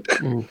 right? I mean,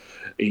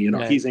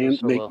 he's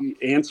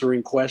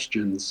answering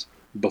questions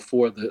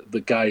before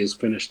the guy is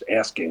finished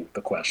asking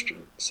the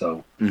question.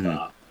 So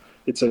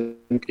it's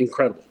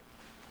incredible.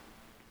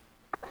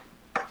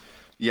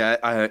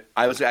 Yeah,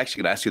 I was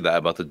actually going to ask you that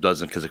about the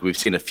dozen because we've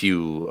seen a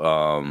few.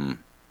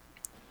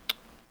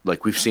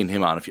 We've seen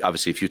him on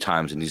obviously a few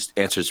times, and he's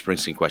answered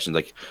Springsteen questions.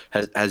 Like,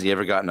 has he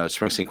ever gotten a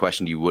Springsteen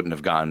question you wouldn't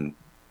have gotten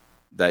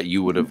that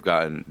you would have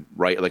gotten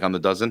right, like on the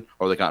dozen,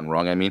 or they gotten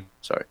wrong? I mean,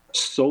 sorry.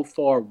 So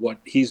far, what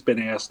he's been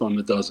asked on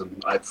the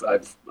dozen,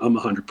 I'm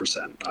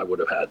 100%. I would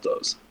have had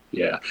those.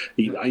 Yeah,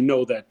 I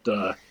know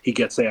that he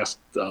gets asked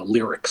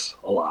lyrics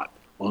a lot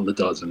on the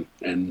dozen,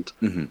 and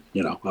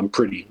I'm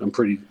pretty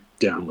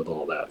down with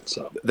all that.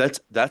 So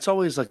that's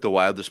always like the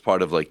wildest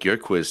part of like your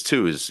quiz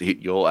too, is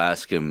you'll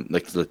ask him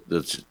like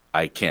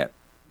I can't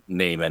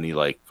name any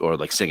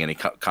or sing any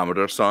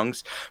Commodore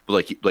songs,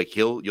 but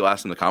you'll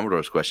ask him the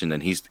Commodore's question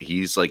and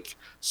he's like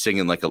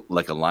singing like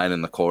a line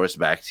in the chorus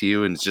back to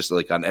you, and it's just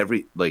like on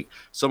every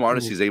some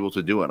artists he's able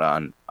to do it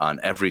on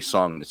every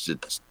song. It's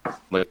just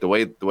like the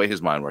way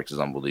his mind works is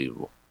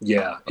unbelievable.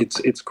 Yeah,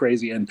 it's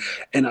crazy, and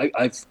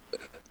I've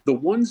the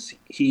ones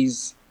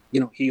he's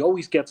he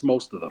always gets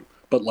most of them.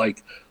 But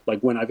like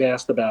when I've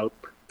asked about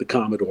the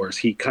Commodores,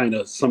 he kind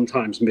of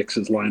sometimes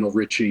mixes Lionel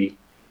Richie.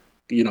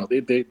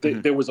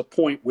 There was a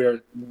point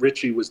where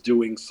Richie was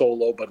doing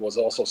solo, but was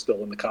also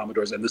still in the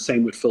Commodores, and the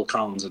same with Phil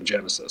Collins and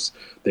Genesis.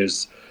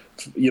 There's,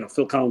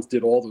 Phil Collins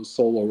did all those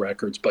solo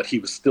records, but he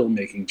was still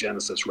making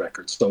Genesis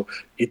records. So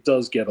it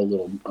does get a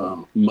little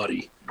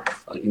muddy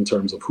in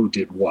terms of who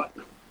did what.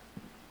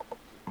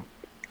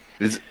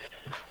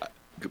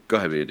 Go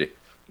ahead, Andy.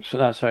 So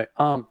that's sorry.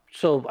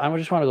 So I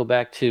just want to go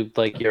back to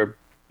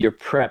your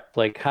prep.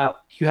 Like, how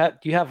do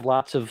you have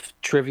lots of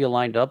trivia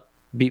lined up,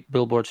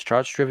 Billboard's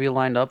charts trivia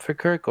lined up for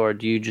Kirk, or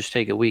do you just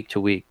take it week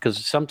to week?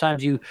 Because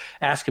sometimes you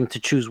ask him to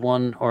choose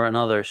one or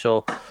another.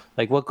 So,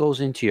 what goes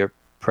into your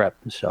prep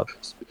and stuff?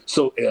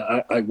 So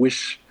I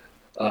wish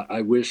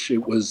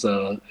it was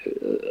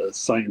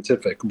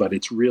scientific, but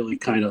it's really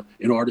kind of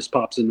an artist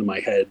pops into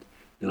my head,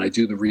 and I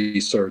do the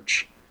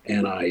research,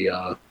 and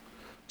I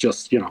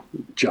just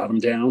jot them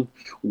down.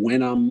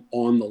 When I'm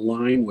on the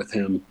line with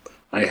him,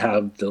 I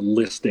have the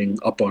listing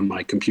up on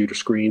my computer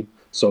screen.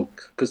 So,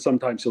 because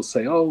sometimes he'll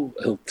say,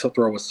 he'll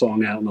throw a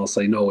song out, and I'll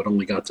say, no, it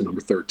only got to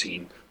number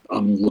 13.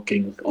 I'm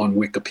looking on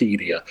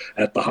Wikipedia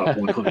at the Hot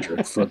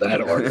 100 for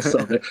that artist. So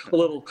a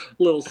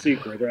little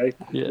secret, right?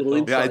 Yeah. A little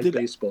inside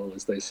baseball,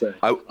 as they say.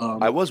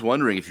 I was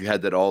wondering if you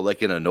had that all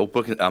in a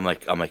notebook. I'm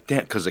like, damn,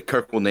 because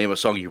Kirk will name a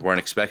song you weren't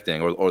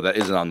expecting, or that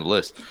isn't on the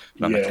list.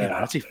 And I'm like, damn, how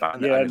does he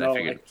find that? Yeah, I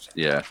figured,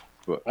 yeah.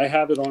 I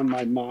have it on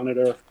my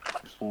monitor.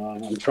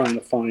 I'm trying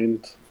to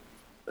find.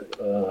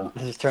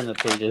 Just turn the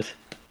pages.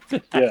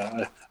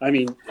 Yeah, I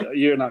mean,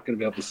 you're not going to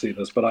be able to see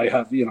this, but I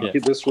have.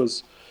 This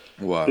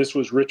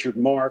was Richard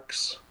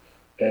Marx,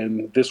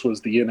 and this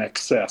was the In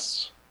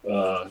Excess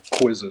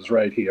quizzes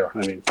right here. I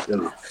mean,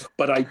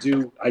 but I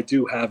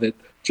do have it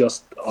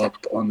just up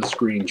on the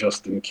screen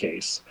just in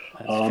case.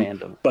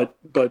 But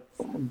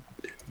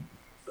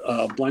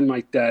Blind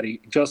Mike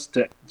Daddy, just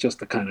to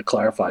kind of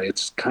clarify,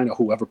 it's kind of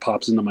whoever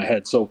pops into my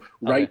head. So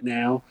right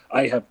now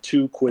I have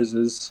 2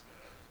 quizzes.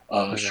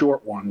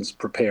 Short ones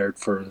prepared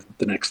for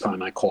the next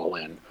time I call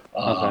in.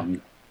 So,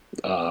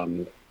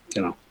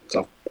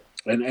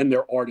 and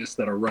they're artists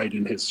that are right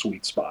in his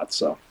sweet spot.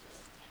 So,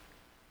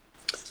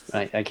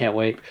 I can't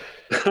wait.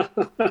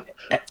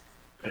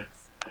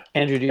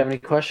 Andrew, do you have any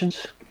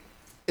questions?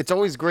 It's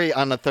always great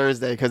on a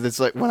Thursday because it's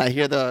like when I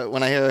hear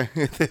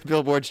the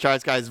Billboard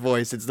charts guy's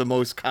voice, it's the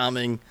most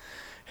calming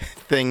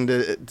thing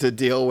to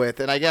deal with.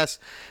 And I guess,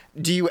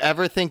 do you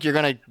ever think you're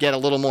going to get a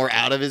little more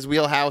out of his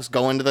wheelhouse,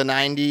 go into the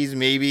 90s,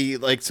 maybe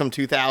some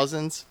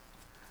 2000s?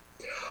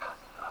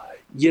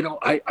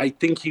 I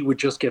think he would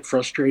just get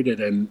frustrated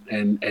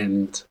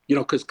and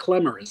because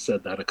Clemmer has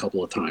said that a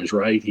couple of times,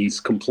 right? He's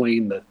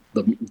complained that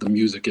the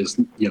music is,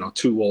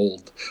 too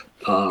old.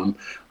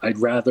 I'd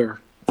rather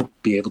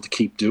be able to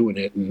keep doing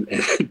it and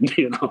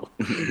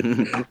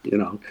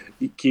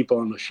keep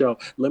on the show.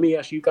 Let me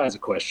ask you guys a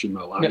question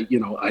though.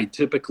 I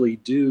typically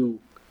do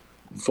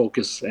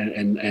focus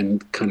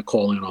and kind of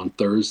call in on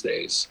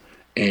Thursdays.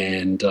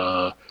 And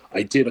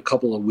I did a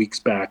couple of weeks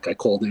back. I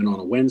called in on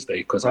a Wednesday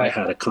because I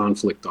had a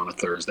conflict on a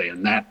Thursday,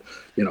 and that,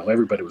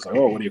 everybody was like,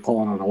 "Oh, what are you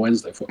calling on a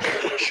Wednesday for?"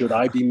 Should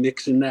I be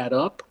mixing that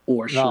up,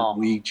 or should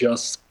we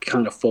just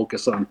kind of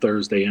focus on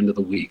Thursday end of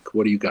the week?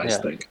 What do you guys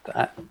think?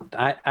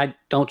 I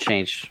don't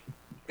change.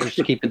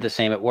 Just keep it the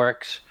same. It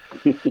works.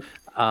 It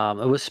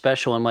was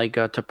special when Mike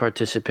got to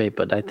participate,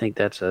 but I think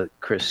that's a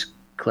Chris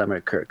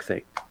Clemmer Kirk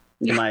thing,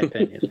 in my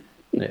opinion.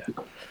 Yeah.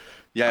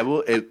 Yeah.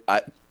 Well,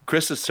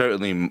 Chris is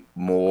certainly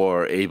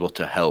more able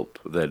to help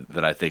than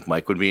I think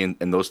Mike would be.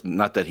 And those,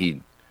 not that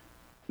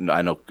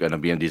I know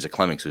BMD's a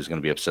Clemming, so he's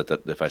going to be upset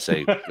that if I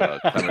say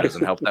Clemmer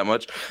doesn't help that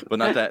much, but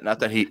not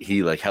that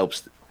he like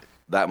helps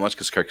that much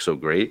because Kirk's so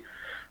great.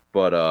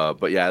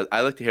 But yeah,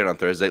 I like to hear it on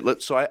Thursday.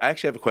 So I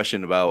actually have a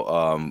question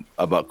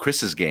about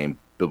Chris's game,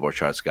 Billboard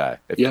Charts guy,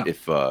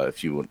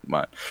 if you wouldn't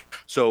mind.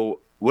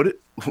 So what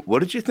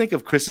did you think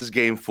of Chris's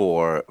game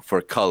for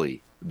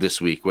Cully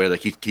this week, where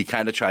like he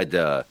kind of tried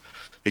to.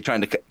 He's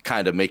trying to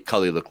kind of make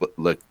Cully look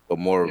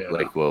more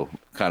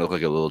kind of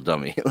like a little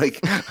dummy.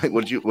 like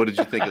what did you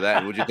think of that?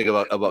 And what did you think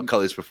about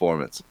Cully's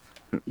performance?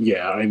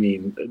 Yeah, I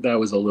mean, that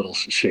was a little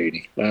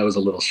shady.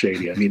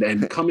 I mean,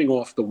 and coming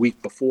off the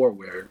week before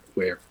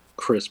where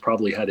Chris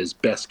probably had his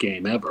best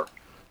game ever,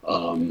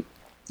 to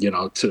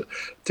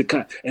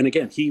kind of, and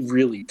again, he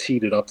really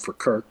teed it up for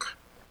Kirk.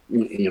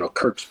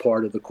 Kirk's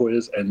part of the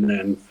quiz, and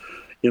then.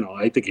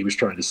 I think he was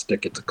trying to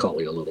stick it to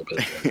Cully a little bit.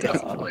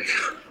 Definitely.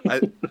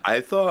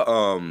 I thought,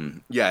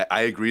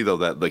 I agree though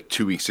that like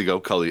 2 weeks ago,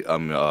 Cully,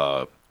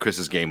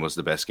 Chris's game was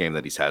the best game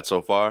that he's had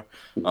so far.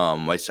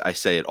 I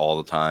say it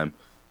all the time.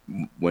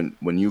 When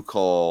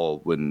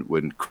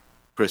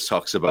Chris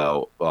talks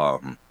about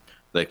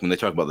like when they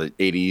talk about the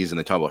 80s and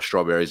they talk about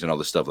strawberries and all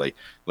this stuff, like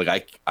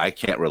I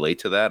can't relate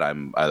to that. I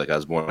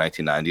was born in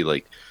 1990.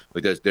 Like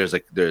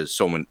there's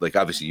so many, like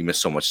obviously you miss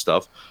so much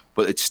stuff,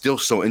 but it's still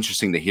so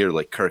interesting to hear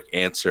like Kirk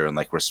answer and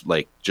like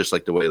just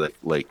like the way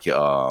like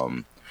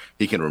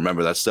he can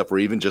remember that stuff or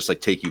even just like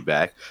take you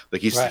back.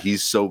 Like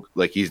he's so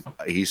like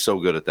he's so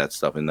good at that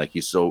stuff and like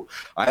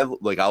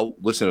I'll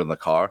listen to it in the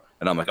car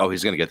and I'm like, oh,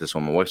 he's gonna get this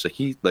one. My wife's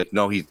like,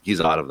 no,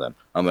 he's out of them.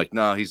 I'm like,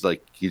 no, he's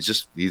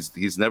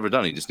never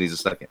done. He just needs a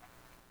second.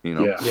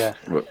 Yeah.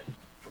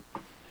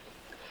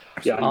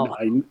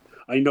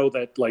 I know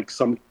that like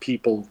some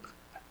people,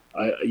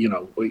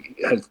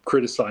 have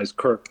criticized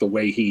Kirk the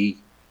way he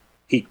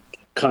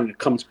kind of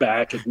comes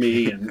back at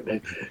me, and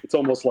it's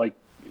almost like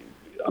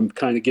I'm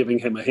kind of giving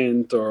him a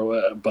hint,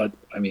 but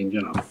I mean,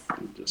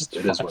 just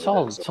it is what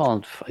it is. It's all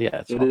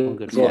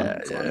good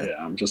fun. Yeah,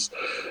 I'm just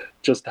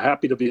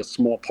happy to be a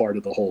small part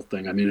of the whole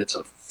thing. I mean, it's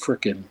a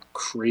freaking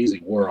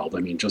crazy world. I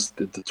mean, just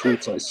the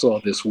tweets I saw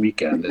this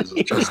weekend is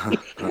just,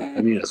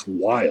 I mean, it's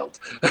wild.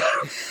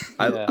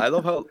 I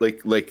love how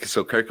like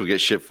so Kirk will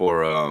get shit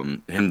for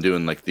him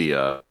doing like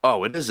the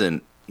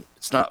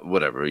it's not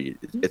whatever.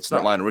 It's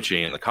not Lionel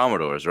Richie and the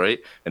Commodores, right?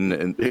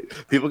 And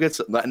people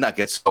not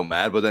get so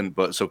mad,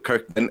 but so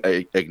Kirk then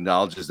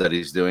acknowledges that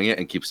he's doing it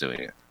and keeps doing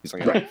it. He's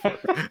like,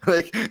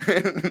 right.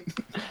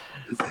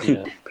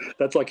 Yeah.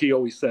 That's like he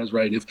always says,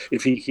 right?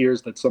 If he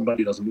hears that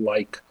somebody doesn't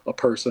like a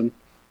person,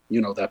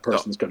 that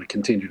person's going to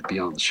continue to be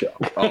on the show.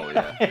 Oh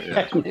yeah.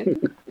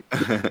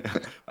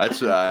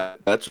 That's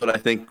what I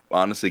think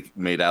honestly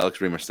made Alex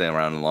Reamer stay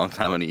around a long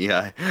time on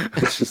EI.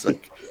 It's just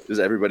like, does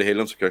everybody hate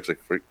him? So Kirk's like,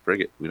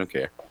 frig it, we don't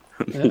care.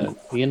 Yeah,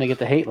 you're gonna get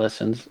the hate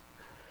listens.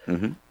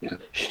 Mm-hmm. Yeah.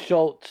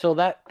 So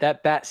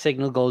that bat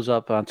signal goes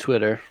up on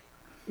Twitter.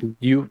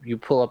 You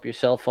pull up your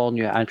cell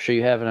phone. I'm sure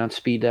you have it on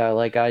speed dial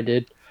like I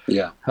did.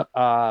 Yeah.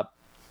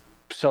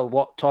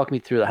 So talk me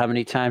through that. How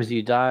many times do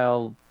you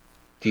dial?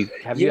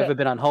 Have you ever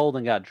been on hold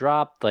and got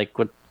dropped? Like,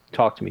 what?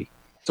 Talk to me.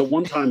 So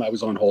one time I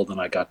was on hold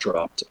and I got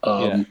dropped.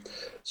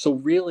 So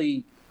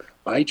really,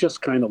 I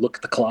just kind of look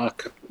at the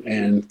clock,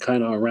 and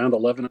kind of around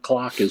 11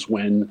 o'clock is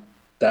when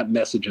that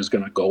message is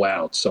going to go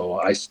out. So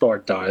I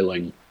start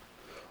dialing.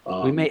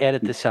 We may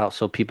edit this out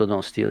so people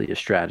don't steal your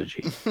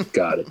strategy.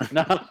 Got it.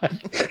 No.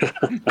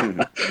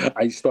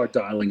 I start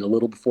dialing a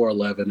little before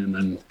 11 and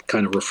then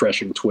kind of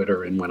refreshing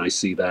Twitter. And when I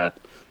see that,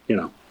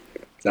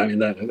 I mean,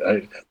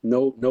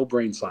 no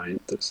brain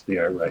scientist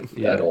there, right?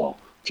 Yeah. At all.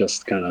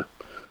 Just kind of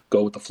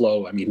go with the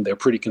flow. I mean, they're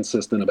pretty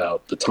consistent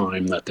about the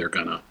time that they're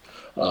going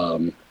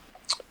to,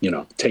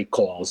 take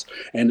calls.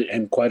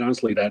 And quite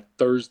honestly, that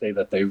Thursday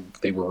that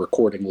they were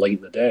recording late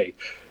in the day,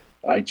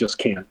 I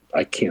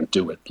can't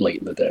do it late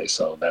in the day.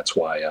 So that's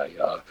why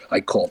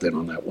I called in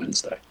on that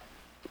Wednesday.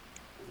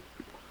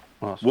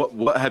 Awesome.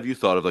 What have you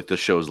thought of like the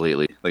shows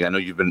lately? Like I know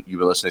you've been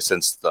listening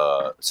since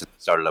it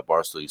started at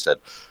Barstool. You said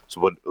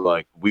so. What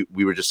like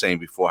we were just saying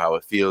before how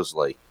it feels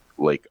like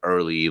like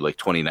early like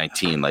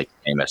 2019 like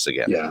KMS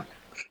again.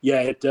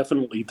 Yeah, it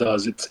definitely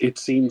does. It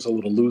seems a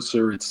little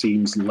looser. It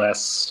seems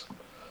less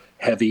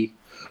heavy.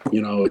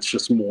 It's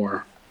just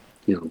more,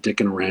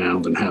 dicking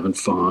around and having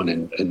fun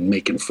and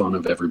making fun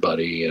of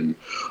everybody, and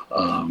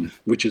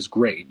which is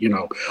great.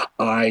 No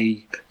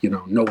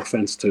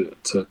offense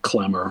to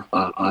Clemmer.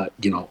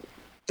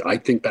 I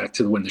think back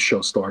to when the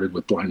show started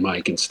with Blind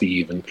Mike and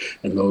Steve and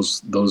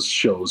those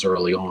shows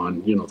early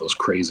on, those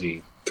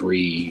crazy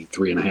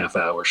 3.5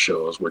 hour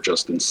shows were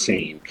just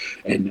insane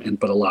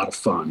but a lot of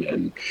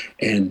fun.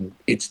 And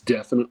it's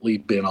definitely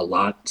been a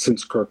lot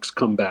since Kirk's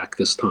come back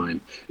this time.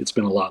 It's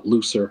been a lot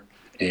looser,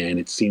 and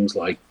it seems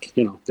like,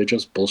 they're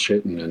just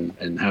bullshitting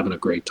and having a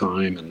great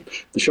time. And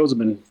the shows have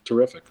been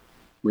terrific.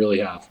 Really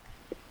have.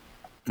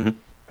 Mm-hmm.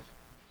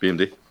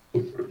 BMD?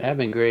 Have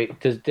been great.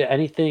 Did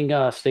anything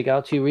stick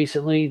out to you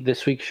recently?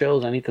 This week's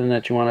shows? Anything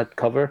that you want to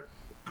cover?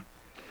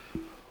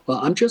 Well,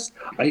 I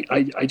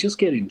just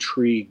get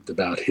intrigued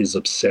about his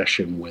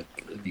obsession with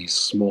these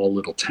small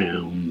little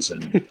towns,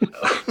 and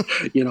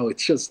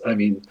it's just,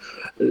 and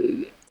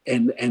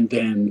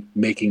then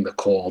making the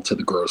call to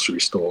the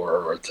grocery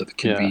store or to the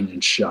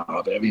convenience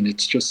shop.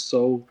 It's just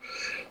so,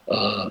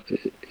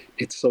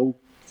 it's so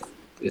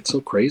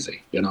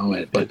crazy,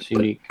 but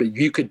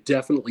you could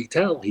definitely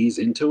tell he's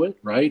into it,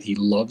 right? He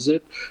loves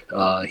it.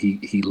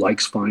 He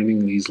likes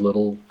finding these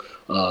little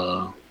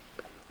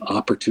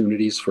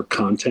opportunities for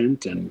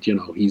content, and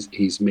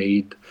he's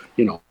made,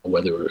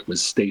 whether it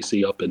was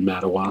Stacy up in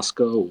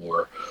Madawaska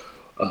or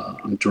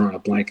I'm drawing a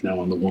blank now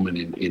on the woman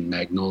in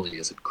Magnolia.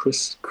 Is it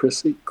Christy?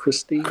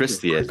 Christy,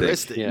 I think.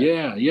 Christy.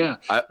 Yeah.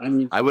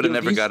 I would have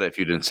never got it if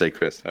you didn't say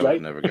Chris. I would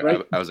have never got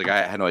it. I was like,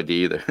 I had no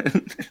idea either.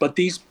 But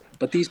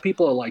these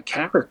people are like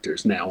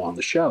characters now on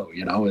the show.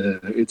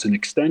 It's an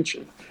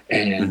extension,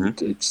 and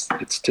it's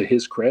to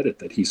his credit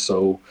that he's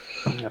so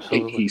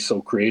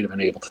creative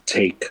and able to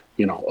take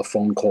a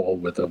phone call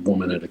with a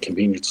woman at a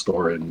convenience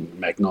store in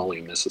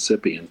Magnolia,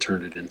 Mississippi, and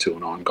turn it into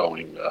an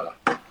ongoing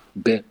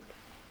bit.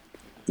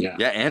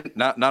 Yeah, and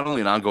not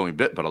only an ongoing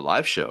bit, but a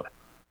live show.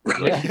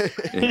 Right.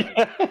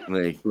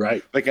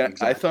 Right. Like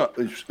exactly. I thought.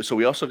 So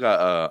we also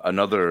got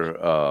another.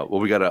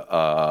 We got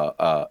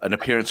an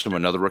appearance from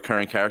another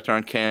recurring character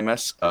on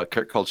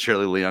KMS, called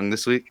Shirley Leung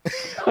this week.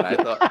 And I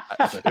thought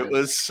it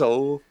was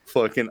so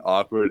fucking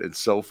awkward and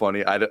so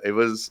funny. I don't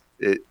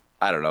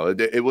know.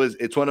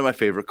 It's one of my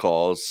favorite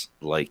calls.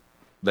 Like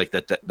that.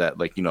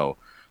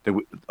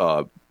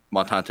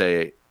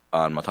 Montante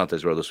on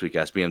Montante's Road this week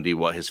asked BMD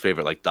what his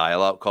favorite like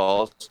dial-out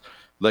calls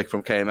like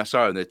from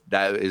KMSR, and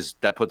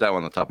that put that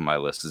one on the top of my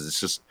list. It's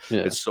just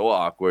it's so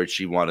awkward.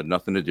 She wanted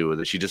nothing to do with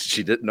it. She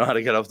didn't know how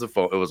to get off the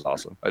phone. It was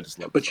awesome. I just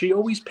loved it. But she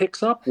always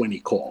picks up when he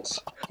calls.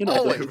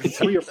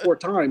 3 or 4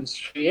 times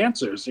she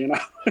answers.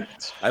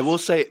 I will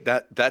say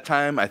that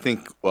time I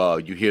think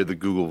you hear the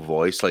Google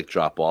Voice like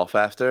drop off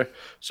after.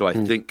 So I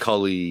think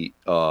Cully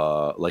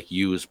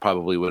used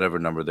probably whatever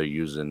number they're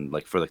using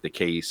like for like the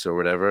case or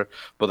whatever.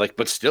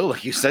 But still,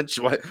 like you said,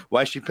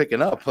 why is she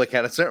picking up? Like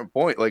at a certain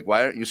point, like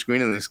why aren't you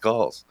screening these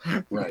calls?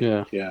 Right.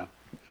 Yeah.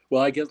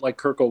 Well, I guess like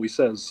Kirk always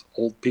says,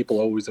 old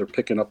people always are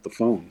picking up the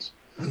phones.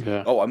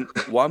 Yeah. Oh,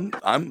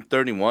 I'm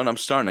 31. I'm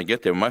starting to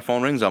get there. When my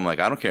phone rings, I'm like,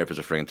 I don't care if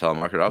it's a freaking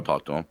telemarketer. I'll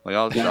talk to him. Like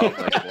I'll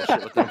like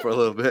bullshit with them for a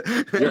little bit.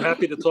 You're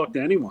happy to talk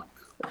to anyone.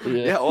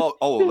 Yeah.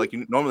 Like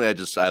normally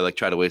I like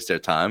try to waste their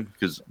time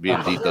because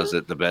BMD does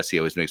it the best. He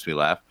always makes me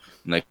laugh.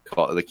 And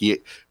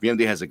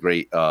BMD has a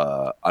great.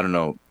 I don't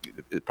know.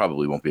 It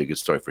probably won't be a good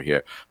story for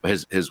here, but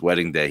his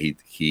wedding day,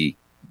 he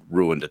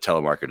ruined a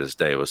telemarketer's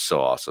day. It was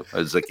so awesome.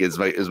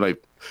 It's my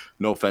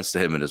no offense to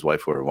him and his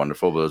wife who were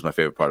wonderful, but it was my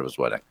favorite part of his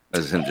wedding. It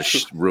was him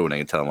just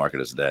ruining a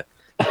telemarketer's day.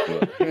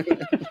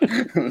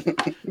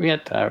 We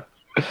had time.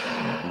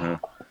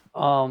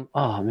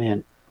 Oh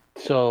man.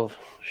 So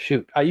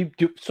shoot.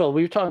 So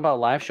we were talking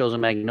about live shows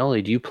in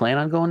Magnolia. Do you plan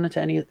on going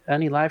into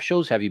any live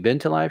shows? Have you been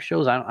to live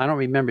shows? I don't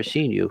remember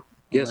seeing you.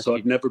 Yeah, so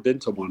I've never been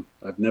to one.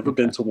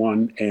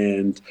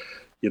 And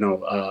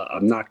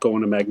I'm not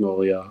going to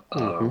Magnolia.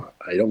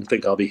 I don't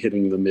think I'll be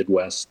hitting the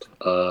Midwest.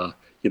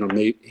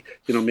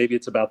 Maybe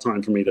it's about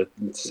time for me to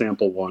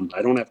sample one.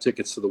 I don't have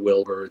tickets to the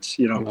Wilbur. It's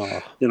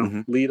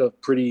lead a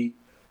pretty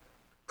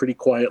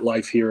quiet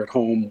life here at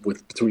home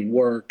between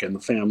work and the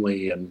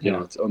family, and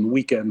on the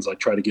weekends I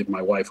try to give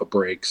my wife a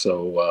break.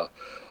 So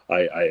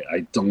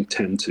I don't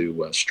tend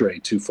to stray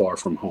too far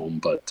from home.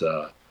 But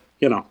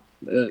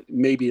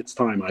maybe it's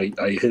time I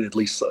hit at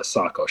least a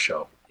Saco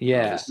show.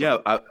 Yeah. Yeah.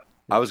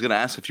 I was gonna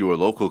ask if you were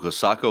local because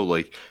Saco,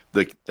 like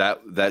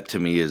that to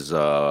me is.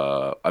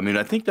 I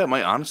think that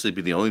might honestly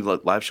be the only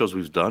live shows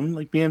we've done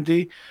like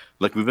BMD.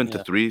 Like we've been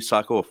to 3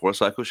 Saco or 4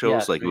 Saco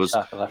shows. Yeah, like it was.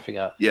 Saco, I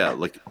forgot. Yeah,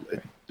 like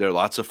they're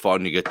lots of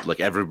fun. You get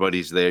like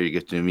everybody's there. You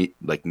get to meet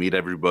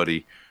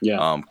everybody.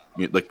 Yeah.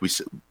 Like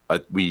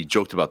we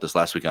joked about this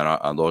last week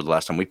on the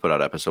last time we put out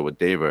an episode with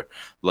Daver.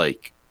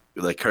 Like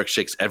Kirk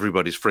shakes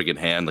everybody's friggin'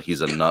 hand. Like he's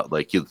a nut.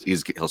 Like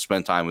he'll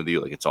spend time with you.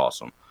 Like it's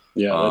awesome.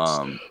 Yeah,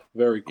 that's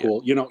very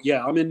cool.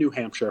 Yeah. I'm in New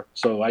Hampshire,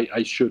 so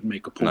I should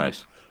make a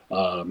point.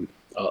 Nice.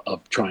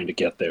 of trying to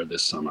get there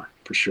this summer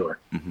for sure.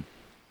 Mm-hmm.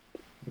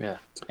 Yeah,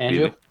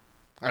 Andrew.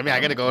 I mean, I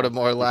got to go to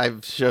more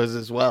live shows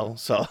as well,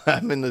 so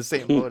I'm in the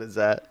same boat as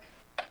that.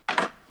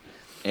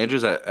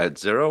 Andrew's at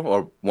 0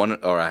 or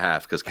 1 or a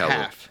half because Cal.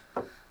 Half.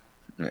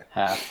 Yeah.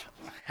 Half.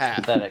 Half.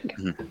 Pathetic.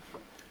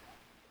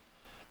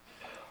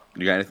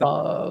 You got anything?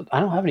 I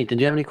don't have any. Did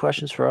you have any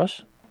questions for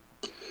us?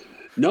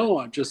 No,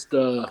 I'm just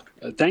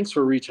thanks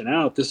for reaching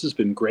out. This has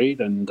been great,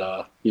 and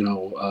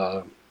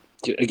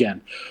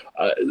again,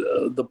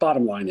 the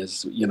bottom line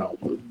is,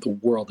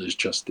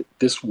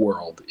 this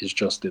world is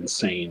just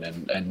insane,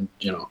 and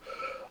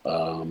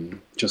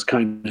just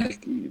kind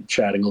of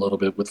chatting a little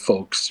bit with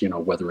folks,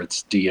 whether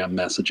it's DM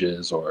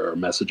messages or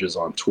messages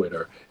on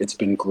Twitter. It's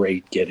been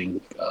great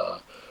getting,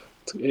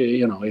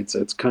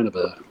 it's kind of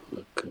a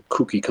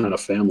kooky kind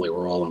of family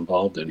we're all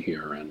involved in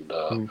here, and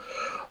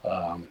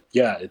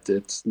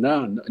it's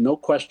no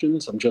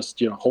questions. I'm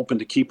just hoping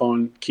to keep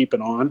on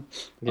keeping on.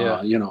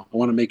 Yeah. I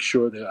want to make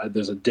sure that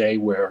there's a day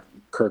where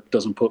Kirk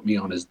doesn't put me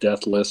on his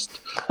death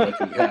list like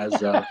he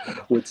has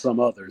with some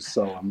others.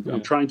 So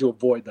I'm trying to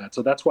avoid that.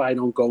 So that's why I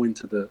don't go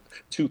into the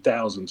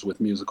 2000s with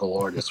musical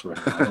artists right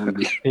now. I don't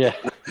need, Yeah.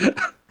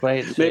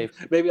 Right.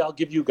 Maybe I'll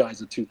give you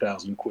guys a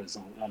 2000 quiz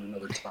on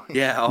another time.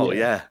 Yeah. Oh,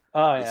 yeah.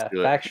 Oh, yeah.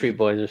 Backstreet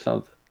Boys or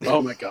something. Oh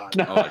my God.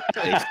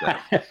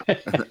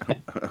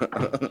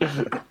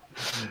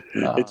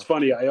 It's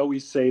funny. I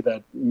always say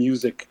that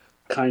music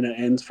kind of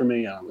ends for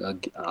me.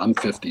 I'm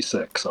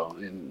 56, so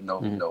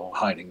no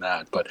hiding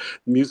that. But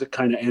music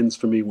kind of ends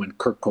for me when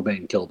Kurt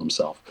Cobain killed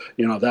himself.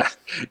 That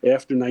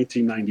after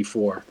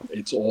 1994,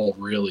 it's all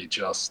really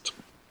just.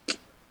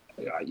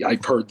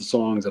 I've heard the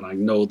songs and I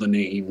know the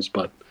names,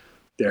 but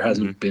there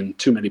hasn't been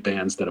too many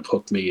bands that have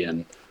hooked me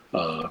in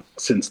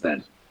since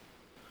then.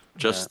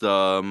 Just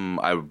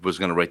I was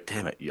gonna write.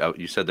 Damn it!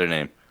 You said their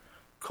name.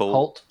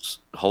 Holt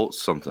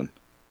something.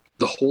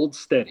 The Hold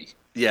Steady.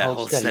 Yeah,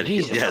 Hold Steady.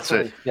 Yeah, that's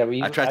right. Yeah,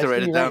 I tried to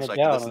write it down so I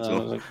could listen to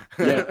them.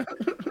 Yeah,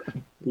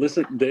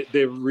 listen.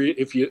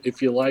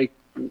 If you like,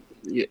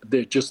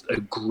 they're just a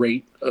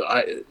great.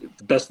 The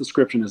best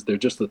description is they're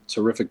just a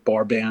terrific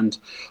bar band.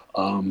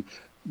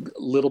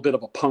 Little bit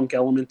of a punk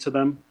element to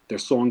them. Their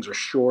songs are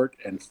short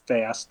and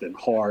fast and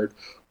hard,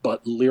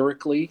 but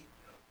lyrically,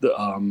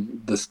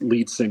 the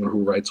lead singer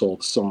who writes all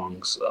the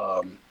songs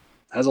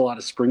has a lot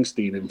of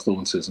Springsteen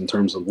influences in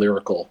terms of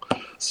lyrical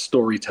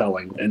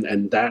storytelling,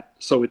 and that.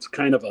 So it's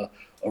kind of a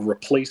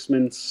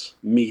Replacements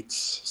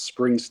meets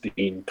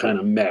Springsteen kind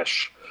of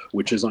mesh,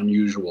 which is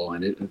unusual,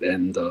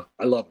 and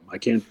I love them. I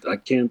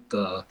can't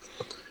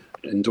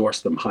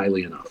endorse them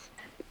highly enough.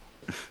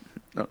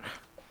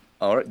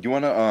 All right. Do you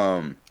want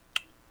to?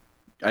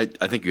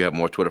 I think you have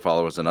more Twitter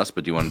followers than us,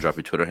 but do you want to drop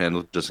your Twitter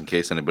handle just in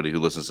case anybody who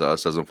listens to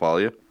us doesn't follow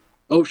you?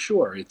 Oh,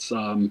 sure. It's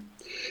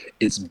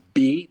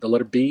B, the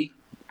letter B,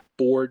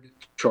 Board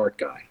Chart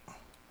Guy.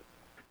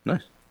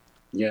 Nice.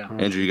 Yeah.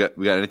 Andrew,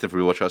 we got anything for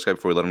Real Charts Guy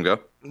before we let him go?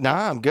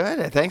 Nah, I'm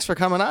good. Thanks for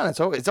coming on.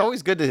 It's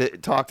always good to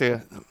talk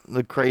to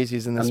the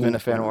crazies in this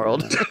Minifan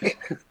world.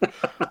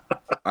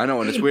 I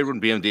know, and it's weird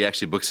when BMD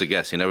actually books a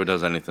guest. He never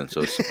does anything,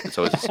 so it's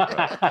always a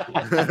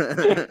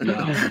surprise.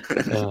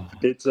 No.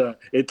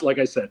 It's like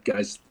I said,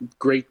 guys.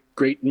 Great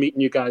meeting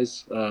you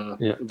guys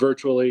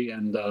virtually,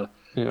 and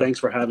thanks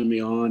for having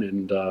me on.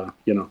 And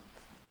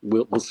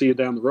we'll see you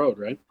down the road,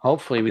 right?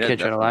 Hopefully, we catch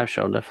you at a live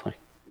show. Definitely.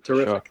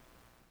 Terrific. Sure.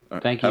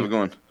 Right, thank you. Have a good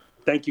one.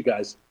 Thank you,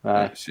 guys.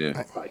 Bye. See you.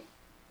 Bye.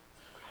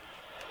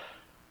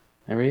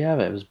 There we have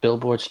it. It was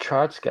Billboard's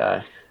Charts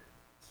Guy.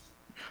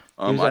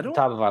 He was at the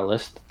top of our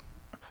list.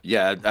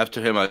 Yeah,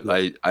 after him,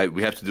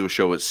 we have to do a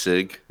show with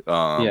Sig. Who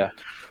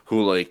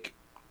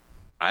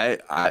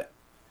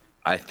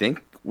I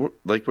think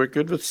we're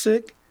good with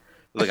Sig.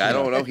 I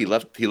don't know. He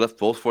left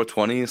both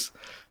 420s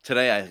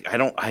today.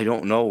 I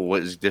don't know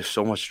there's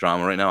so much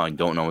drama right now. I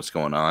don't know what's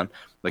going on.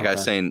 I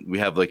was saying, we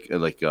have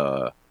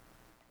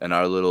in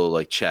our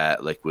little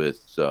chat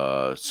with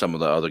some of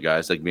the other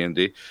guys like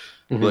BMD.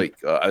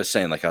 I was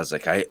saying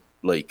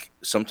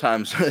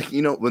sometimes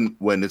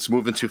when it's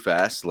moving too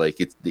fast,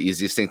 it's the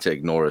easiest thing to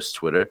ignore is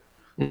Twitter.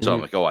 So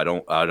I'm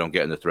I don't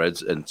get in the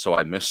threads, and so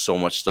I miss so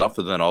much stuff.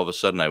 And then all of a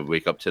sudden I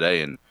wake up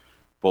today and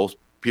both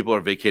people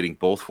are vacating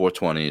both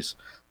 420s.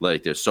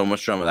 There's so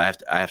much drama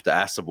that I have to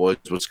ask the boys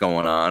what's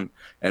going on.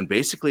 And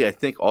basically I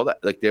think all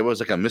that there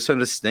was a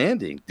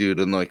misunderstanding, dude,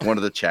 in one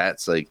of the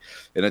chats, and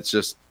it's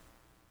just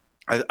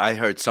I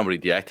heard somebody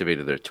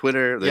deactivated their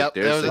Twitter. Yep,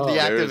 there was a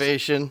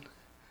deactivation.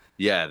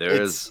 Yeah,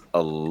 there is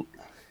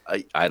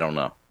I don't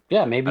know.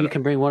 Yeah, maybe we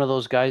can bring one of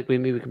those guys.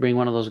 Maybe we can bring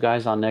one of those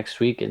guys on next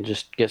week and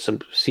just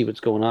see what's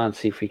going on.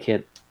 See if we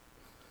can't.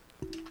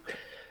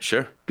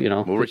 Sure.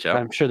 We'll reach out.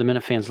 I'm sure the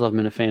Minifans love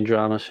Minifan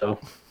drama, so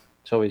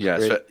it's always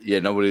great. So,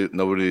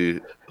 nobody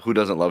who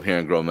doesn't love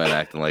hearing grown men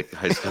acting like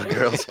high school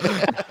girls.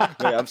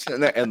 I'm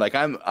sitting there and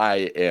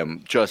I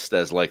am just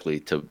as likely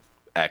to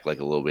act like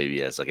a little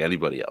baby as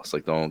anybody else.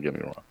 Don't get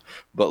me wrong,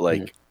 but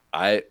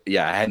I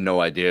had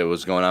no idea what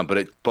was going on,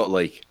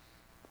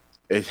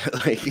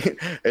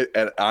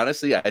 and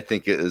honestly, I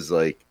think it is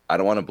I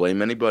don't want to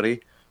blame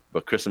anybody,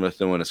 but Chris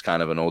Methuen is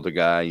kind of an older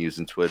guy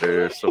using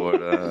Twitter,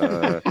 sort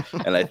of.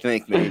 And I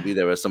think maybe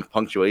there was some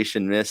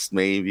punctuation missed,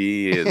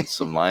 maybe, and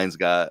some lines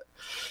got.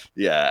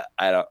 Yeah,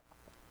 I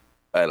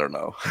don't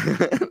know.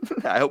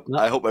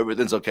 I hope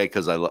everything's okay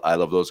because I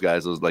love those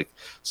guys. Those like,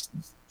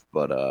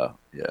 but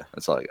yeah,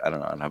 that's all. I don't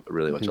know. I don't have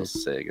really much else to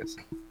say, I guess.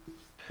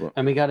 Well,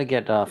 and we got to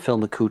get Phil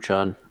McCooch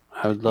on.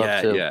 I would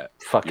love to. Yeah.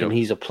 Fucking,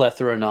 he's a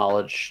plethora of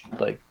knowledge.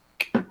 Like,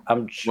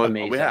 I'm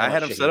amazed. I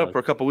had him set up for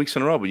a couple weeks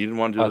in a row, but you didn't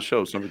want to do the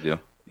show. It's no big deal.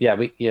 Yeah,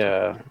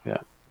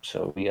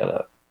 So we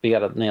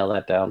gotta nail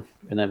that down,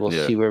 and then we'll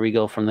see where we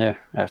go from there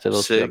after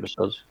those 2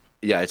 episodes.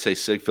 Yeah, I'd say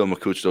Sig, Phil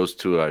McCooch, those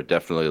two are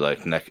definitely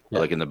like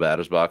like in the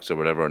batter's box or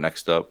whatever. Or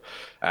next up,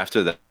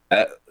 after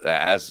that,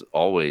 as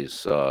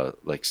always,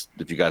 like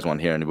if you guys want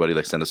to hear anybody,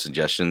 like send us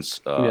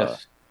suggestions.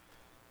 Yes.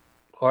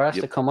 Or ask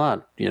to come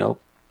on. You know,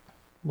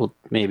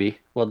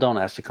 don't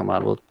ask to come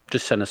on. We'll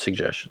just send us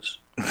suggestions.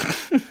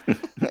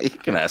 You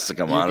can ask to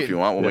come on if you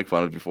want. We'll make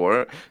fun of you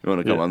for it. You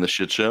want to come on the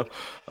shit show?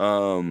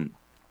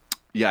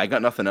 I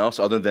got nothing else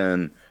other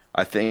than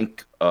I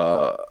think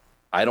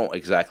I don't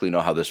exactly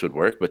know how this would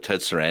work, but Ted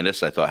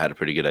Sarandis I thought had a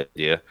pretty good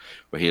idea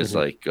where he is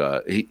like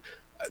he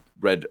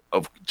read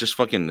of just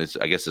fucking.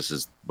 I guess this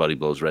is Buddy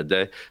Blow's Red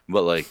Day,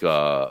 but like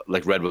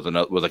Red with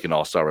like an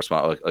all-star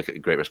response, like a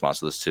great response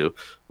to this too,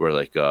 where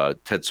like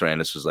Ted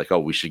Sarandis was like, oh,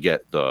 we should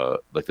get the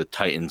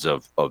titans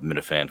of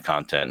Minifan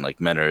content, like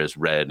Menners,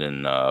 Red,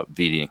 and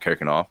Vitti and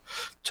Kirkenoff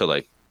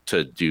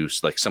to do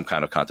like some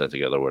kind of content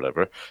together or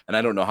whatever. And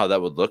I don't know how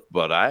that would look,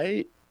 but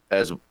I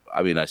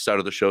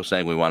started the show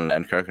saying we wanted to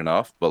end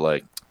Kirkenoff, but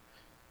like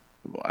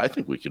I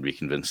think we could be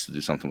convinced to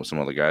do something with some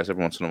other guys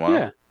every once in a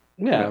while.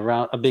 Yeah,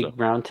 around a big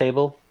round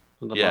table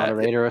with a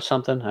moderator or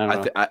something. I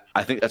don't know.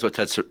 I think that's what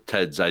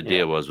Ted's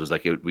idea was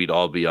like we'd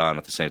all be on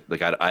at the same.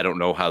 Like I don't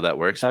know how that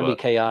works. That'd be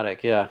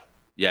chaotic. Yeah.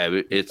 Yeah,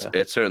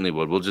 it certainly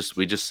would.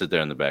 We just sit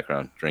there in the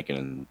background drinking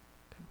and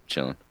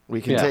chilling.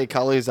 We can take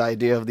Cully's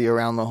idea of the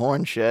around the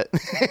horn shit.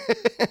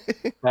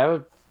 That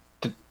would.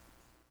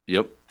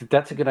 Yep.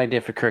 That's a good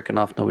idea for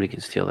Kirkenoff. Nobody can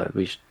steal that.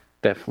 We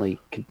definitely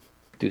could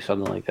do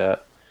something like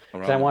that.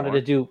 I wanted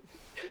to do.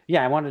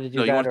 Yeah, I wanted to do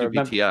that. You want to do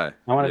PTI.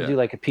 I wanted to do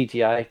like a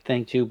PTI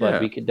thing too, but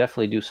we could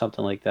definitely do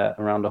something like that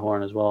around the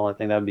horn as well. I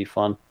think that would be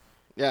fun.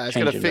 Yeah, I was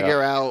gonna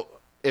figure out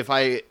if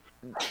I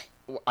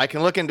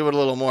can look into it a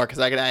little more because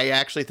I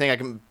actually think I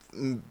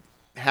can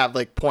have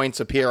like points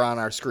appear on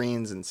our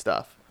screens and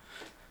stuff.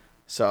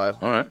 So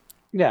all right.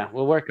 Yeah,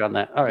 we'll work on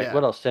that. All right,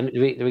 what else? Do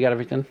we got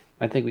everything?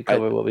 I think we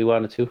covered what we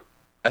wanted to.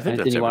 I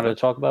think anything you wanted to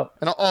talk about?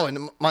 And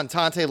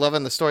Montante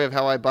loving the story of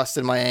how I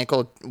busted my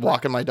ankle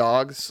walking my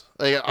dogs.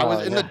 Like I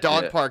was in the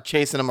dog park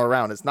chasing him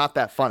around. It's not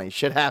that funny.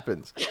 Shit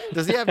happens.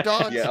 Does he have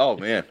dogs? Yeah. Oh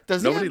man.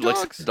 Nobody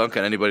likes to dunk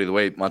on anybody the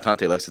way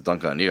Montante likes to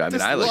dunk on you. I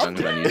mean, I like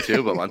dunking on you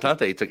too, but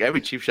Montante took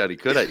every cheap shot he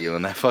could at you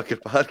in that fucking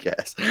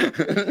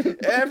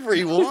podcast.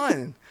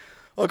 Everyone.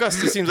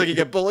 Augustus seems like he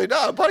get bullied.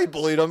 Oh, Buddy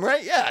bullied him,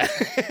 right? Yeah.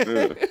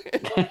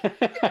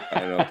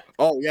 I know.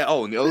 Oh yeah.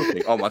 Oh, and the other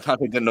thing. Oh, Montante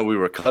didn't know we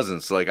were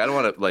cousins. So, like, I don't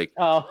want to like.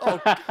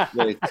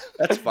 Like,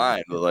 that's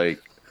fine, but like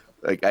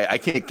I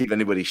can't give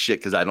anybody shit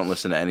because I don't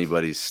listen to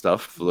anybody's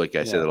stuff. Like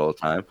I say that all the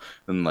time,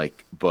 and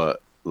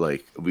but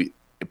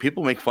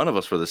people make fun of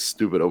us for this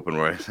stupid open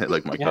where I say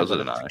like my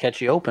cousin and I.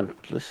 Catch you open.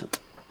 Listen.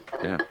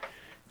 Yeah.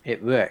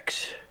 It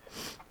works.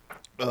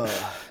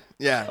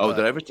 Yeah. Oh, I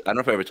don't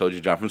know if I ever told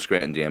you, John from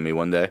Scranton DM'd me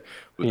one day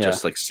with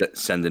just like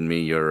sending me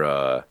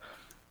your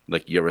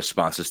your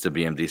responses to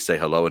BMD say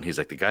hello, and he's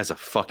like, the guy's a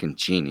fucking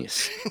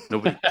genius.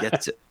 Nobody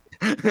gets it.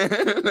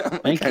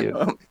 Thank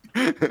you.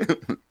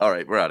 All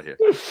right, we're out of here.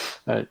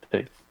 All right,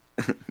 thanks.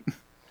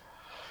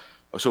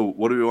 So,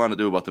 what do we want to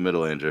do about the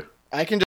middle, Andrew? I can